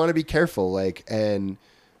 so you want to be careful. Like, and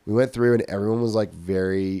we went through and everyone was like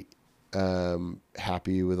very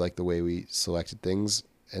happy with like the way we selected things.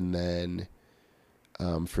 And then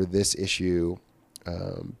for this issue,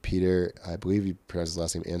 Peter, I believe you pronounced his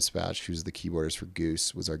last name, Anspach, who's the keyboardist for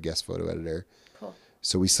Goose, was our guest photo editor. Cool.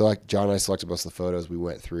 So John and I selected most of the photos we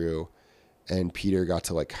went through, and Peter got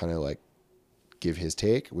to like kind of like give his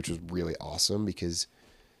take, which was really awesome because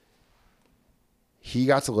he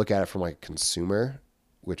got to look at it from like a consumer,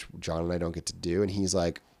 which John and I don't get to do. And he's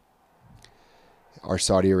like, our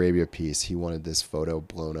Saudi Arabia piece, he wanted this photo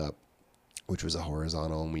blown up, which was a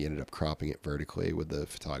horizontal, and we ended up cropping it vertically with the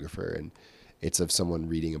photographer. And it's of someone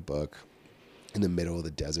reading a book in the middle of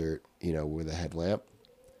the desert, you know, with a headlamp.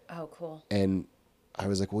 Oh, cool. And I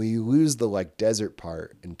was like, well, you lose the like desert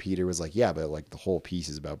part. And Peter was like, yeah, but like the whole piece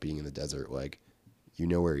is about being in the desert. Like, you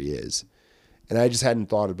know where he is. And I just hadn't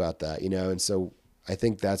thought about that, you know? And so I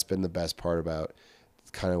think that's been the best part about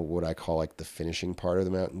kind of what I call like the finishing part of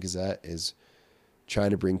the Mountain Gazette is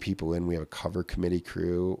trying to bring people in. We have a cover committee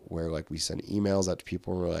crew where like we send emails out to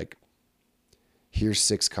people and we're like, here's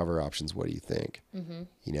 6 cover options. What do you think?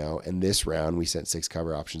 You know, and this round we sent 6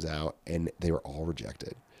 cover options out and they were all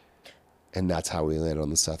rejected. And that's how we landed on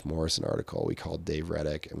the Seth Morrison article. We called Dave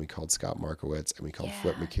Reddick and we called Scott Markowitz and we called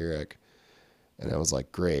Flip McKerrick. And I was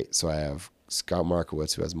like, great. So I have Scott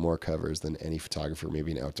Markowitz, who has more covers than any photographer,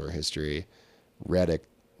 maybe in outdoor history. Reddick,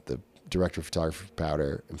 the director of photography for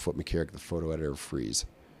Powder, and Flip McKerrick, the photo editor of Freeze.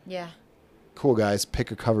 Yeah. Cool, guys,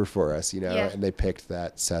 pick a cover for us, you know? Yeah. And they picked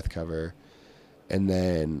that Seth cover. And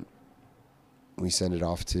then we send it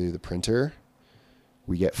off to the printer.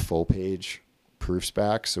 We get full page proofs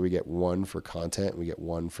back. So we get one for content and we get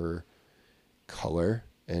one for color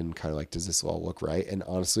and kind of like, does this all look right? And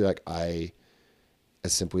honestly, like I,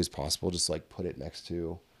 as simply as possible, just like put it next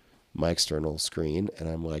to my external screen. And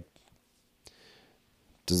I'm like,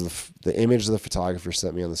 does the image the photographer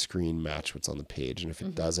sent me on the screen match what's on the page? And if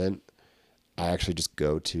it doesn't, I actually just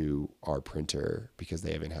go to our printer because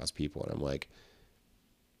they have in-house people. And I'm like,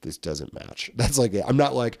 this doesn't match. That's like, I'm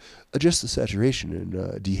not like, adjust the saturation and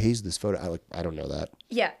dehaze this photo. I don't know that.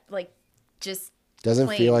 Yeah. Like just doesn't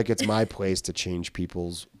feel like it's my place to change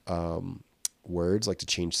people's words, like to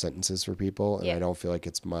change sentences for people. And I don't feel like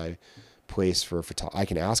it's my place for I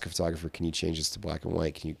can ask a photographer, can you change this to black and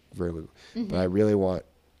white? Can you really, but I really want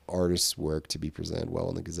artists' work to be presented well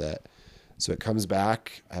in the Gazette. So it comes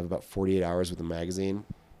back. I have about 48 hours with the magazine.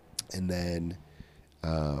 And then,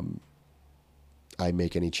 I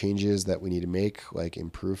make any changes that we need to make, like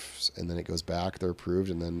in proofs, and then it goes back, they're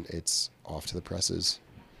approved, and then it's off to the presses.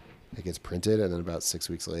 It gets printed, and then about 6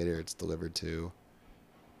 weeks later, it's delivered to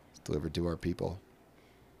our people.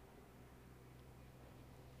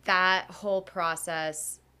 That whole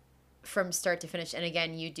process from start to finish, and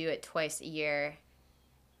again, you do it twice a year.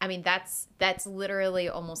 I mean, that's literally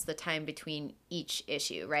almost the time between each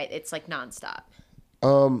issue, right? It's like nonstop.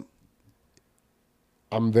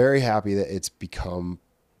 I'm very happy that it's become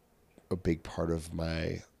a big part of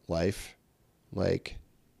my life. Like,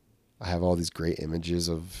 I have all these great images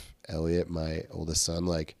of Elliot, my oldest son,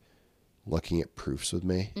 like looking at proofs with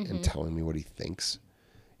me and telling me what he thinks.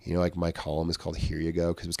 You know, like my column is called "Here You Go"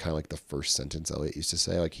 because it was kind of like the first sentence Elliot used to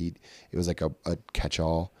say. Like it was like a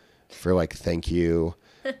catch-all for like thank you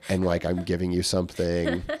and like I'm giving you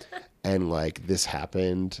something and like this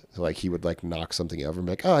happened. Like he would like knock something over and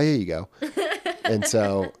be like, oh, here you go. And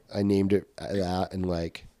so I named it that, and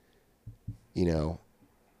like, you know,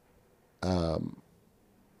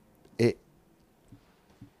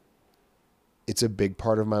 it's a big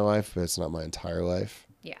part of my life, but it's not my entire life.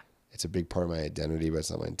 Yeah. It's a big part of my identity, but it's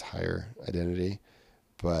not my entire identity.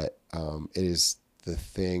 But it is the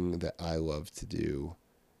thing that I love to do,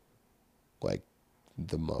 like,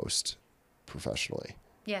 the most professionally.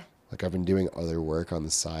 Yeah. Like, I've been doing other work on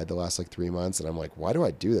the side the last, like, 3 months, and I'm like, why do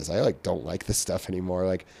I do this? I, like, don't like this stuff anymore.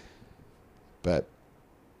 Like, but,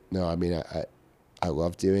 no, I mean, I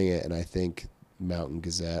love doing it, and I think Mountain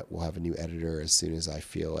Gazette will have a new editor as soon as I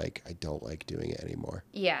feel like I don't like doing it anymore.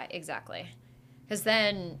 Yeah, exactly. Because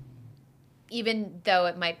then, even though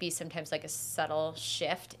it might be sometimes like a subtle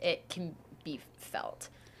shift, it can be felt.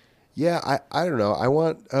 Yeah, I don't know. I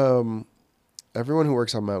want everyone who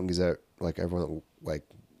works on Mountain Gazette, like everyone that like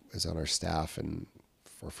is on our staff and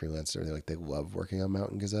for freelance and everything, like they love working on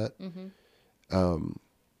Mountain Gazette. And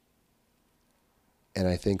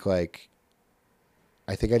I think I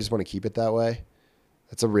just want to keep it that way.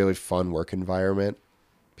 It's a really fun work environment.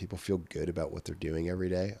 People feel good about what they're doing every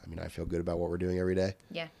day. I mean, I feel good about what we're doing every day.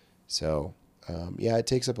 Yeah. So, yeah, it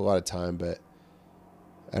takes up a lot of time, but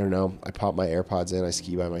I don't know. I pop my AirPods in, I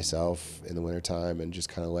ski by myself in the wintertime and just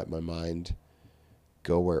kind of let my mind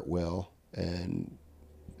go where it will. And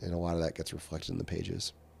a lot of that gets reflected in the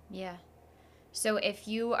pages. Yeah. So if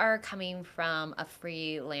you are coming from a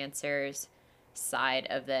freelancer's side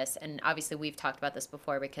of this, and obviously we've talked about this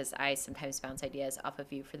before because I sometimes bounce ideas off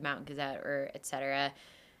of you for the Mountain Gazette or etc.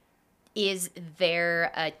 Is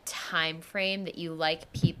there a time frame that you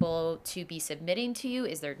like people to be submitting to you?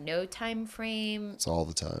 Is there no time frame? It's all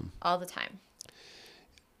the time. All the time.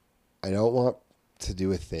 I don't want to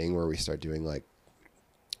do a thing where we start doing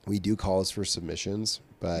we do calls for submissions,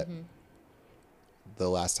 but the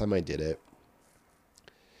last time I did it,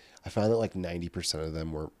 I found that 90% of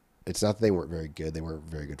them were, it's not that they weren't very good, they weren't a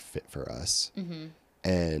very good fit for us.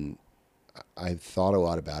 And I thought a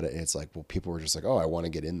lot about it, and it's well, people were just oh, I want to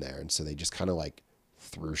get in there. And so they just kind of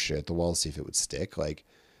threw shit at the wall to see if it would stick.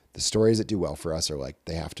 The stories that do well for us are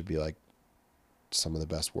they have to be some of the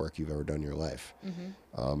best work you've ever done in your life.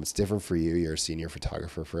 It's different for you. You're a senior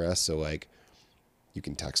photographer for us. So you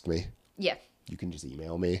can text me. Yeah. You can just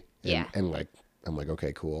email me. And, yeah. And I'm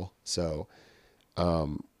okay, cool. So,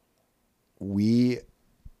 we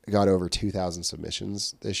got over 2,000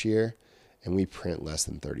 submissions this year, and we print less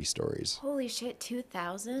than 30 stories. Holy shit,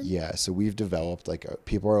 2,000? Yeah, so we've developed like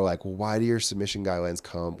people are like, well, why do your submission guidelines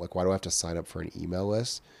come? Like, why do I have to sign up for an email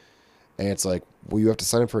list? And it's like, well, you have to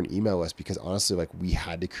sign up for an email list because honestly, like we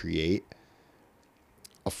had to create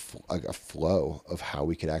a flow of how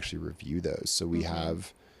we could actually review those. So we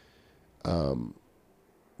have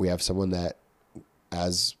someone that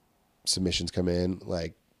as submissions come in,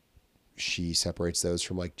 like she separates those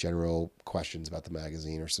from like general questions about the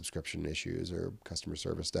magazine or subscription issues or customer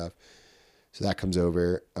service stuff. So that comes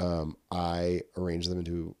over. I arrange them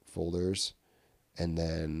into folders, and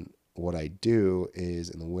then what I do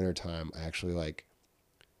is in the wintertime, I actually like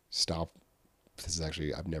stop. This is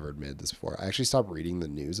actually, I've never admitted this before. I actually stop reading the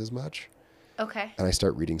news as much. Okay. And I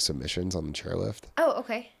start reading submissions on the chairlift. Oh,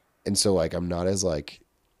 okay. And so like, I'm not as like,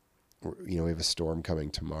 we have a storm coming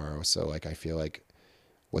tomorrow. So like, I feel like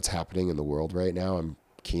what's happening in the world right now, I'm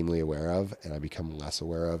keenly aware of, and I become less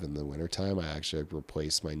aware of in the wintertime. I actually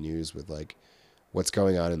replace my news with like what's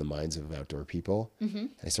going on in the minds of outdoor people. And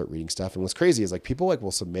I start reading stuff. And what's crazy is like people like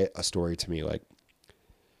will submit a story to me like,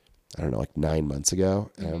 I don't know, like 9 months ago.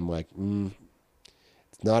 And I'm like,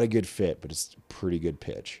 it's not a good fit, but it's a pretty good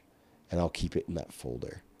pitch. And I'll keep it in that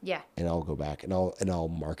folder. Yeah. And I'll go back and I'll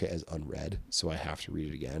mark it as unread. So I have to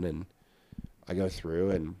read it again. And I go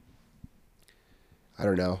through and I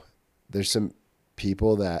don't know. There's some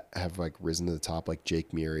people that have like risen to the top, like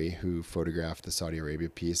Jake Murray, who photographed the Saudi Arabia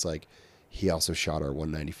piece. Like he also shot our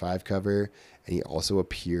 195 cover, and he also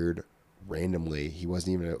appeared randomly. He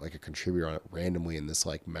wasn't even like a contributor on it, randomly in this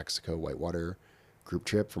like Mexico whitewater group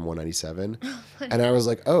trip from 197. And I was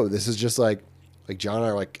like, oh, this is just like John and I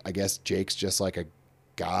are like, I guess Jake's just like a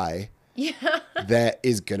guy that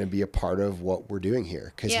is going to be a part of what we're doing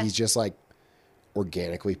here. Cause he's just like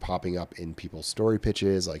organically popping up in people's story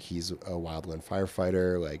pitches. Like he's a wildland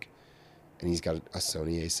firefighter, like, and he's got a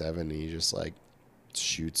Sony A7 and he just like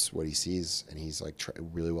shoots what he sees. And he's like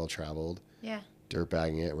really well traveled, dirt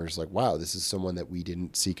bagging it. And we're just like, wow, this is someone that we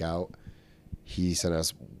didn't seek out. He sent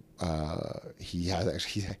us,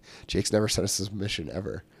 Jake's never sent us a submission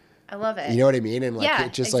ever. I love it. You know what I mean? And like,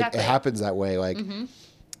 it just exactly. like, it happens that way. Like,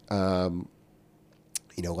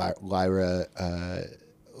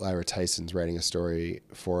 Lyra Tyson's writing a story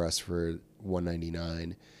for us for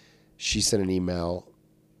 199. She sent an email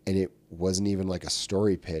and it wasn't even like a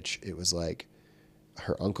story pitch. It was like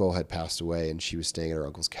her uncle had passed away and she was staying at her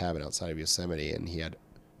uncle's cabin outside of Yosemite, and he had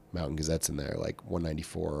Mountain Gazettes in there, like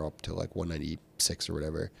 194 up to like 196 or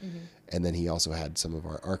whatever. And then he also had some of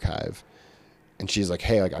our archive. And she's like,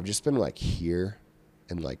 hey, like I've just been like here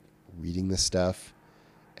and like reading this stuff.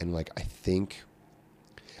 And like, I think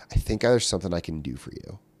there's something I can do for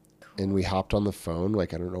you. Cool. And we hopped on the phone.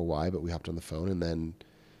 Like, I don't know why, but we hopped on the phone. And then,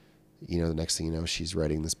 the next thing you know, she's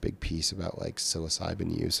writing this big piece about like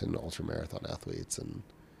psilocybin use in ultramarathon athletes. And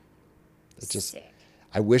it just, sick.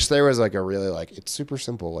 I wish there was like a really like, it's super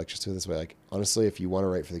simple. Like just do it this way. Like, honestly, if you want to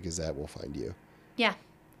write for the Gazette, we'll find you. Yeah.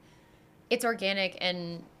 It's organic.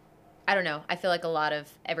 And I don't know. I feel like a lot of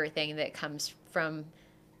everything that comes from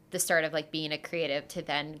the start of like being a creative to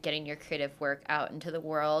then getting your creative work out into the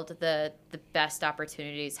world, the best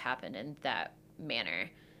opportunities happen in that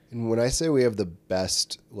manner. And when I say we have the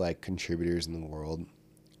best like contributors in the world,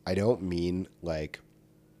 I don't mean like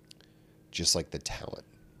just like the talent,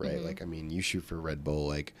 right? Like, I mean, you shoot for Red Bull,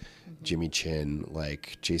 like Jimmy Chin,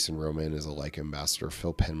 like Jason Roman is a Leica ambassador,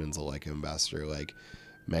 Phil Penman's a Leica ambassador, like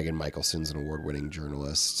Megan Michelson's an award-winning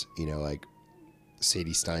journalist, like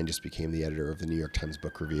Sadie Stein just became the editor of the New York Times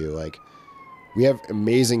Book Review. Like, we have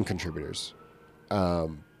amazing contributors,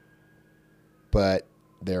 but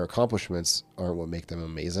their accomplishments aren't what make them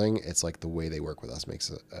amazing. It's like the way they work with us makes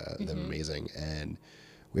them amazing. And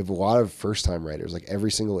we have a lot of first-time writers. Like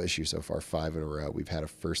every single issue so far, 5 in a row, we've had a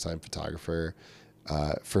first-time photographer,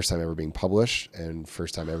 first time ever being published, and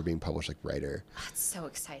first time ever being published like writer. That's so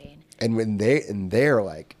exciting. And when they're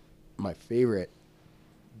like my favorite.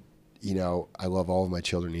 I love all of my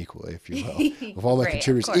children equally, if you will. Of all my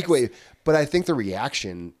contributors equally. But I think the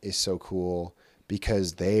reaction is so cool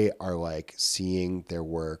because they are like seeing their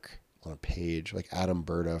work on a page. Like Adam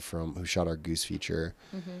Berta who shot our Goose feature.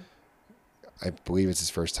 I believe it's his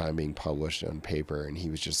first time being published on paper, and he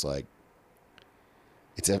was just like,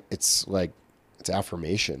 it's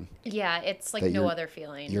affirmation. Yeah, it's like no other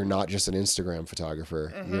feeling. You're not just an Instagram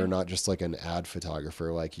photographer. You're not just like an ad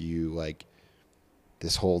photographer. Like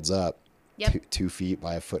this holds up 2 feet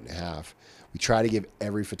by 1.5 feet. We try to give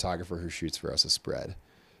every photographer who shoots for us a spread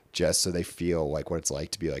just so they feel like what it's like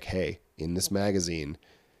to be like, hey, in this magazine,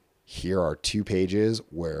 here are 2 pages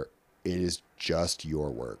where it is just your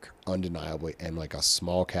work, undeniably, and like a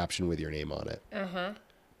small caption with your name on it.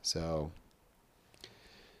 So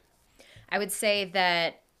I would say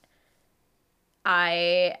that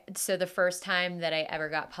so the first time that I ever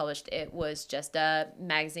got published, it was just a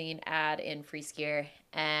magazine ad in Free Skier.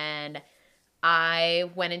 And I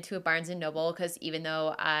went into a Barnes and Noble because even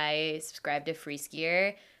though I subscribed to Free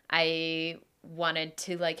Skier, I wanted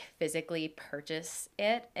to like physically purchase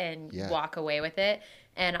it and walk away with it.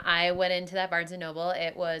 And I went into that Barnes and Noble.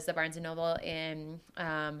 It was the Barnes and Noble in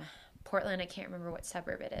Portland. I can't remember what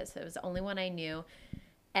suburb it is. It was the only one I knew.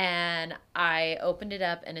 And I opened it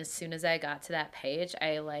up, and as soon as I got to that page,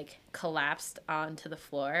 I like collapsed onto the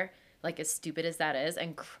floor, like as stupid as that is,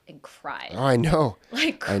 and cried. Oh, I know.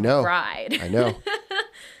 Like I know. Cried. I know.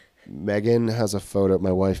 Megan has a photo.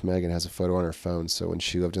 My wife Megan has a photo on her phone. So when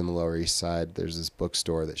she lived in the Lower East Side, there's this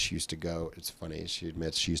bookstore that she used to go. It's funny. She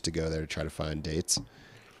admits she used to go there to try to find dates.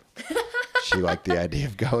 She liked the idea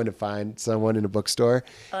of going to find someone in a bookstore.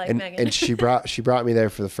 I like Megan. And she brought me there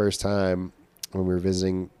for the first time when we were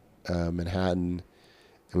visiting Manhattan,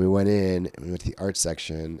 and we went in and we went to the art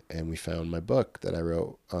section and we found my book that I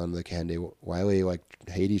wrote on the Candy Wiley like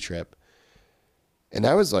Haiti trip. And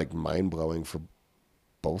that was like mind blowing for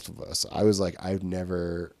both of us. I was like, that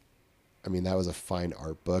was a fine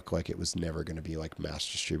art book. Like it was never going to be like mass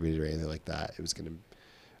distributed or anything like that.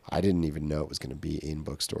 I didn't even know it was going to be in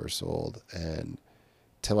bookstores sold. And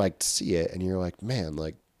to like see it and you're like, man,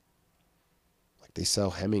 like they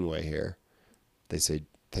sell Hemingway here. They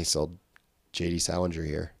sell J.D. Salinger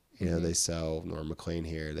here. You know, they sell Norm Maclean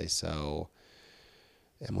here. They sell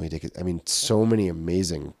Emily Dickinson. I mean, so many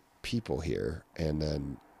amazing people here. And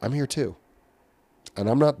then I'm here too. And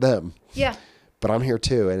I'm not them. Yeah. But I'm here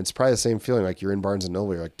too. And it's probably the same feeling. Like you're in Barnes and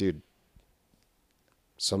Noble. You're like, dude,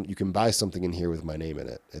 you can buy something in here with my name in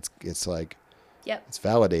it. It's like, yep. It's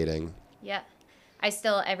validating. Yeah. I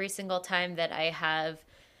still, every single time that I have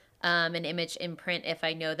an image in print, if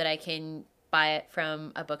I know that I can buy it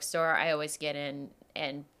from a bookstore, I always get in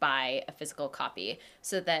and buy a physical copy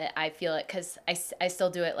so that I feel it, because I still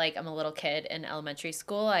do it like I'm a little kid in elementary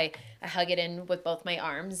school. I hug it in with both my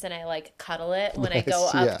arms and I like cuddle it when I go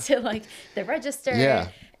up to like the register. Yeah.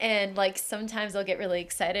 And like sometimes I'll get really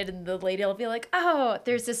excited and the lady will be like, oh,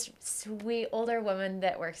 there's this sweet older woman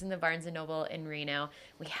that works in the Barnes and Noble in Reno.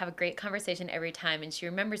 We have a great conversation every time. And she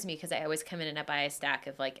remembers me because I always come in and I buy a stack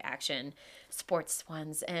of like action sports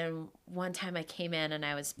ones. And one time I came in and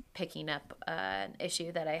I was picking up an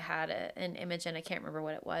issue that I had an image and I can't remember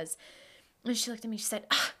what it was. And she looked at me, she said,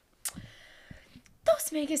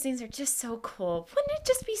 those magazines are just so cool. Wouldn't it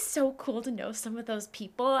just be so cool to know some of those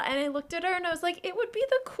people? And I looked at her and I was like, it would be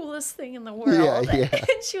the coolest thing in the world. Yeah.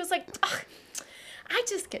 And she was like, I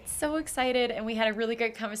just get so excited. And we had a really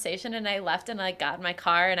great conversation and I left and I got in my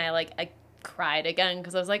car and I cried again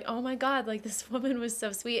because I was like, oh my God, like this woman was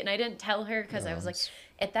so sweet. And I didn't tell her because I was like,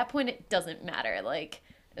 at that point, it doesn't matter. Like,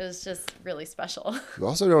 it was just really special. You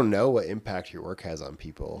also don't know what impact your work has on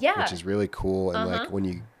people, which is really cool. And like when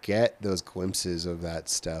you get those glimpses of that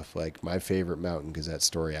stuff, like my favorite Mountain Gazette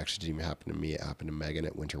story actually didn't even happen to me. It happened to Megan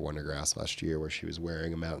at Winter Wondergrass last year where she was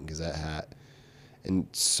wearing a Mountain Gazette hat and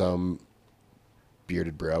some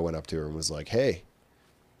bearded bro went up to her and was like, hey,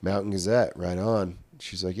 Mountain Gazette, right on.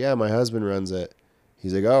 She's like, yeah, my husband runs it.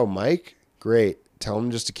 He's like, oh, Mike? Great. Tell him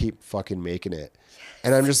just to keep fucking making it.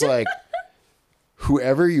 And I'm just like,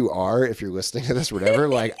 whoever you are, if you're listening to this, whatever,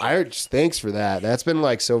 like, thanks for that. That's been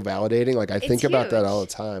like so validating. Like, I think about that all the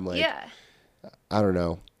time. Like, I don't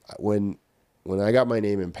know. When I got my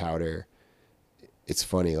name in Powder, it's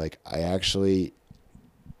funny. Like, I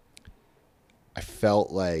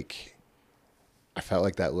felt like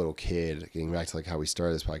that little kid, getting back to like how we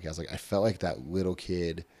started this podcast, like I felt like that little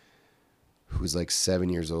kid who was like 7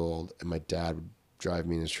 years old and my dad would drive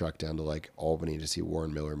me in his truck down to like Albany to see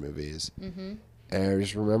Warren Miller movies. Mm-hmm. And I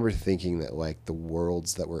just remember thinking that like the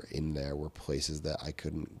worlds that were in there were places that I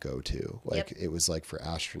couldn't go to. Like it was like for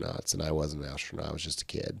astronauts and I wasn't an astronaut. I was just a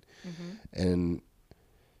kid. Mm-hmm. And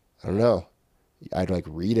I don't know, I'd like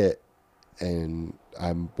read it. And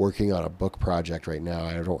I'm working on a book project right now.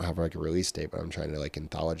 I don't have like a release date, but I'm trying to like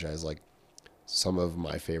anthologize like some of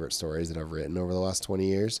my favorite stories that I've written over the last 20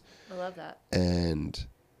 years. I love that. And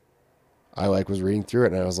I like was reading through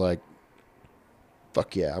it and I was like,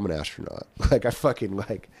 fuck yeah, I'm an astronaut. Like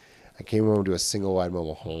I came home to a single wide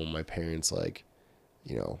mobile home. My parents like,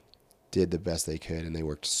 you know, did the best they could and they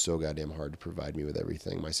worked so goddamn hard to provide me with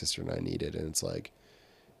everything my sister and I needed. And it's like,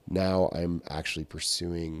 now I'm actually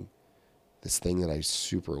pursuing this thing that I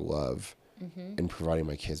super love and providing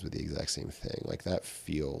my kids with the exact same thing. Like that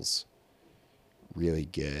feels really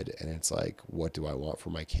good. And it's like, what do I want for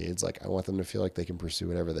my kids? Like I want them to feel like they can pursue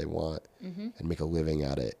whatever they want and make a living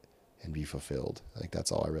at it and be fulfilled. Like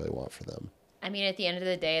that's all I really want for them. I mean, at the end of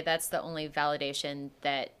the day, that's the only validation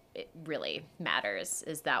that it really matters,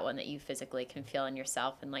 is that one that you physically can feel in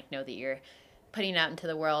yourself and like know that you're putting out into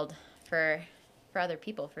the world for other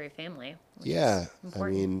people, for your family, which Yeah. is I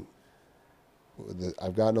important. mean,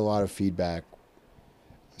 I've gotten a lot of feedback.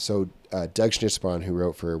 So Doug Schnitzbahn, who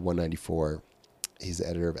wrote for 194, he's the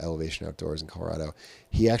editor of Elevation Outdoors in Colorado.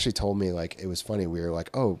 He actually told me, like, it was funny. We were like,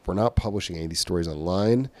 oh, we're not publishing any of these stories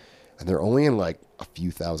online, and they're only in like a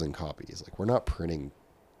few thousand copies. Like, we're not printing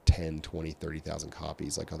 10, 20, 30,000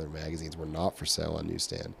 copies like other magazines. We're not for sale on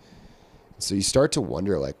newsstand. So you start to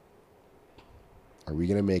wonder, like, are we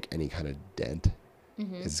going to make any kind of dent?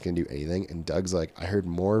 Is this going to do anything? And Doug's like, I heard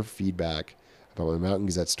more feedback about my Mountain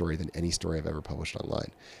Gazette story than any story I've ever published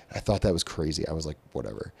online. I thought that was crazy. I was like,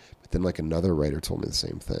 whatever. But then like another writer told me the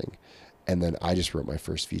same thing. And then I just wrote my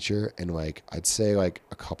first feature. And like, I'd say like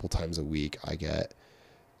a couple times a week, I get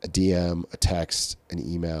a DM, a text, an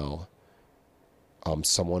email,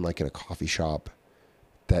 someone like in a coffee shop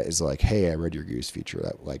that is like, hey, I read your Goose feature.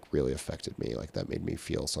 That like really affected me. Like that made me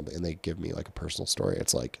feel something. And they give me like a personal story.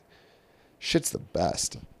 It's like, shit's the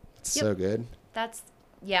best. It's Yep. so good.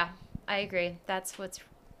 Yeah, I agree. That's what's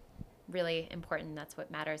really important. That's what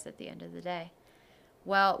matters at the end of the day.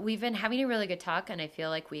 Well, we've been having a really good talk, and I feel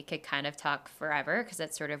like we could kind of talk forever because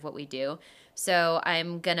that's sort of what we do. So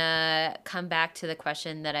I'm going to come back to the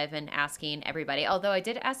question that I've been asking everybody, although I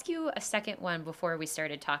did ask you a second one before we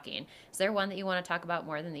started talking. Is there one that you want to talk about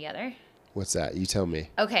more than the other? What's that? You tell me.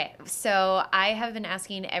 Okay, so I have been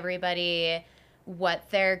asking everybody what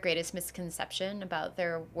their greatest misconception about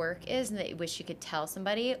their work is and that you wish you could tell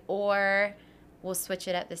somebody, or we'll switch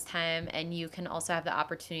it up this time and you can also have the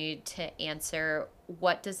opportunity to answer,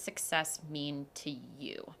 what does success mean to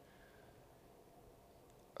you?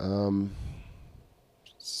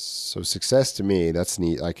 So success to me, that's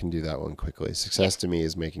neat. I can do that one quickly. Success to me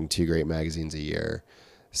is making 2 great magazines a year,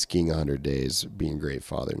 skiing 100 days, being a great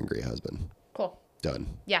father and a great husband. Cool.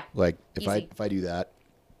 Done. Yeah. Like if Easy. I do that,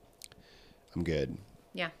 I'm good.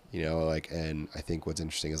 Yeah. You know, like, and I think what's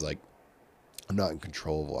interesting is like, I'm not in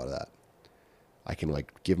control of a lot of that. I can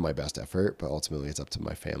like give my best effort, but ultimately it's up to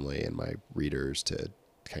my family and my readers to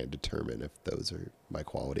kind of determine if those are my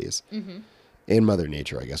qualities. Mm-hmm. And Mother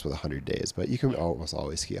Nature, I guess, with 100 days, but you can almost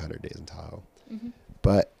always ski 100 days in Tahoe. Mm-hmm.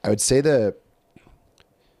 But I would say the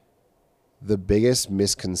biggest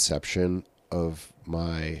misconception of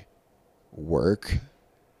my work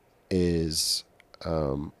is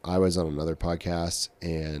I was on another podcast,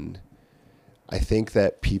 and I think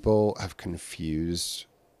that people have confused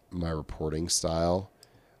my reporting style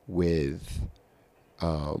with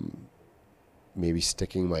maybe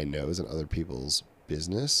sticking my nose in other people's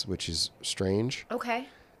business, which is strange. Okay.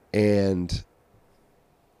 And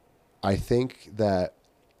I think that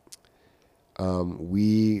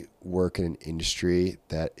we work in an industry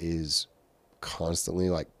that is constantly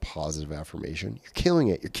like positive affirmation. You're killing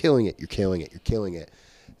it. You're killing it. You're killing it. You're killing it.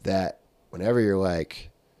 That whenever you're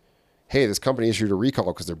like, hey, this company issued a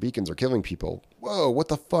recall because their beacons are killing people. Whoa, what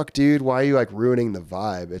the fuck, dude? Why are you like ruining the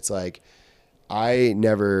vibe? It's like, I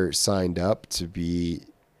never signed up to be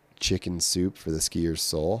chicken soup for the skier's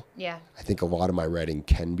soul. Yeah. I think a lot of my writing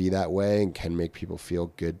can be that way and can make people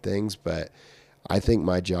feel good things, but I think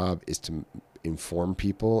my job is to inform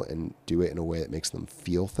people and do it in a way that makes them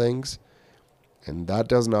feel things. And that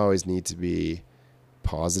doesn't always need to be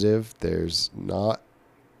positive. There's not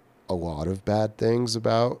a lot of bad things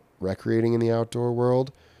about recreating in the outdoor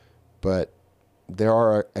world, but there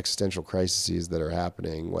are existential crises that are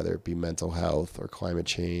happening, whether it be mental health or climate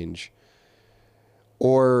change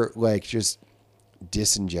or like just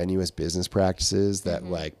disingenuous business practices that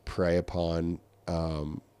like prey upon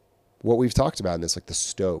what we've talked about in this, like the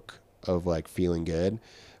stoke of like feeling good.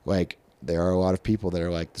 Like there are a lot of people that are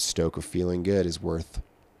like, the stoke of feeling good is worth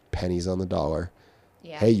pennies on the dollar.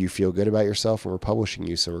 Yeah. Hey, you feel good about yourself and we're publishing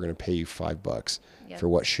you, so we're going to pay you $5 Yep. for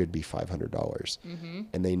what should be $500. Mm-hmm.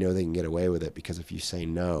 And they know they can get away with it because if you say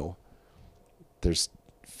no, there's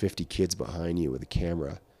 50 kids behind you with a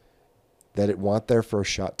camera that want their first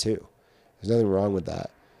shot too. There's nothing wrong with that.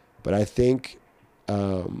 But I think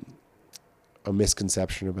a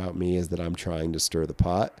misconception about me is that I'm trying to stir the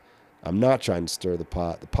pot. I'm not trying to stir the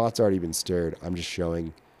pot. The pot's already been stirred. I'm just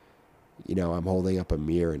showing, I'm holding up a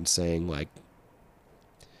mirror and saying like,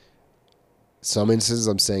 some instances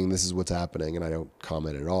I'm saying this is what's happening and I don't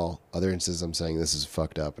comment at all. Other instances I'm saying this is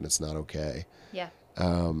fucked up and it's not okay. Yeah.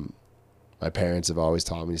 My parents have always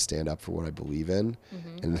taught me to stand up for what I believe in.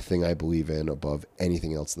 Mm-hmm. And the thing I believe in above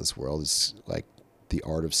anything else in this world is like the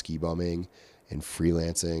art of ski bumming and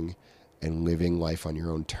freelancing and living life on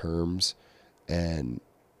your own terms. And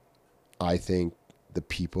I think the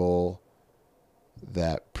people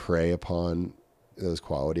that prey upon those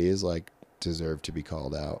qualities like deserve to be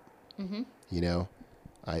called out. Mm-hmm. You know,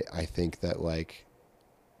 I think that like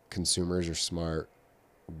consumers are smart,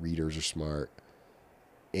 readers are smart,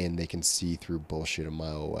 and they can see through bullshit a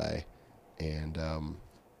mile away. And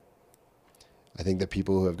I think that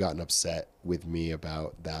people who have gotten upset with me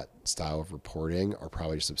about that style of reporting are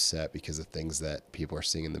probably just upset because the things that people are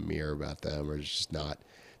seeing in the mirror about them are just not,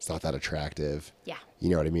 it's not that attractive. Yeah. You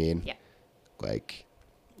know what I mean? Yeah. Like,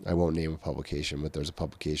 I won't name a publication, but there's a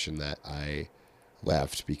publication that I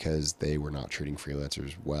left because they were not treating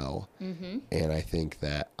freelancers well. Mm-hmm. And I think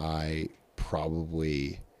that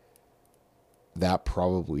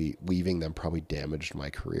leaving them probably damaged my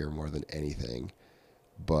career more than anything.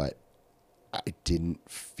 But I didn't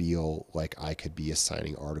feel like I could be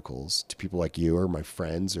assigning articles to people like you or my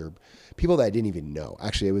friends or people that I didn't even know.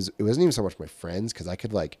 Actually, it wasn't even so much my friends, because I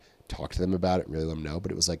could like talk to them about it and really let them know,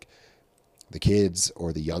 but it was like the kids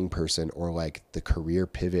or the young person or like the career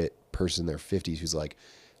pivot person in their 50s who's like,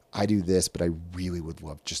 I do this, but I really would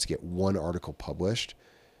love just to get one article published.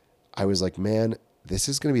 I was like, man, this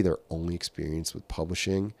is going to be their only experience with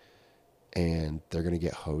publishing, and they're going to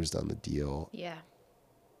get hosed on the deal. Yeah.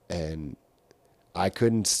 And I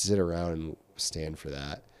couldn't sit around and stand for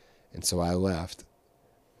that. And so I left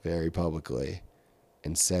very publicly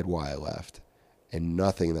and said why I left. And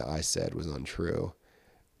nothing that I said was untrue.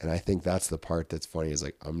 And I think that's the part that's funny, is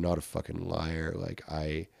like, I'm not a fucking liar. Like,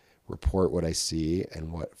 I report what I see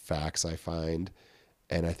and what facts I find.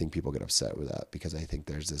 And I think people get upset with that because I think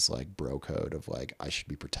there's this like bro code of like, I should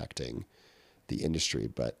be protecting the industry,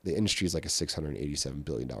 but the industry is like a $687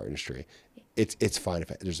 billion industry. It's fine if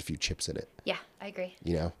there's a few chips in it. Yeah, I agree.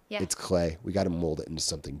 You know, Yeah. It's clay. We got to mold it into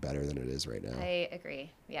something better than it is right now. I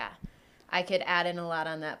agree. Yeah. I could add in a lot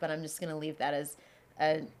on that, but I'm just going to leave that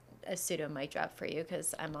as a pseudo mic drop for you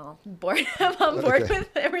because I'm all bored. I'm on board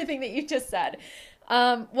with everything that you just said.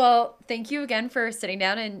 Well, thank you again for sitting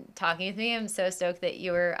down and talking with me. I'm so stoked that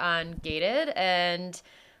you were on Gated, and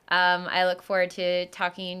I look forward to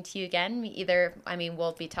talking to you again.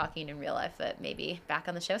 We'll be talking in real life, but maybe back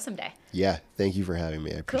on the show someday. Yeah. Thank you for having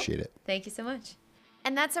me. I appreciate it. Thank you so much.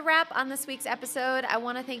 And that's a wrap on this week's episode. I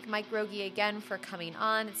want to thank Mike Rogge again for coming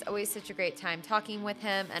on. It's always such a great time talking with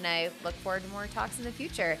him, and I look forward to more talks in the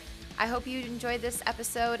future. I hope you enjoyed this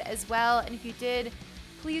episode as well. And if you did,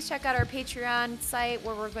 please check out our Patreon site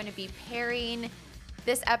where we're going to be pairing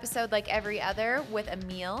this episode, like every other, with a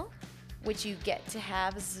meal, which you get to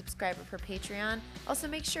have as a subscriber for Patreon. Also,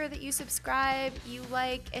 make sure that you subscribe, you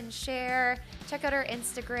like, and share. Check out our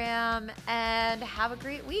Instagram, and have a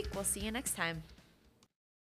great week. We'll see you next time.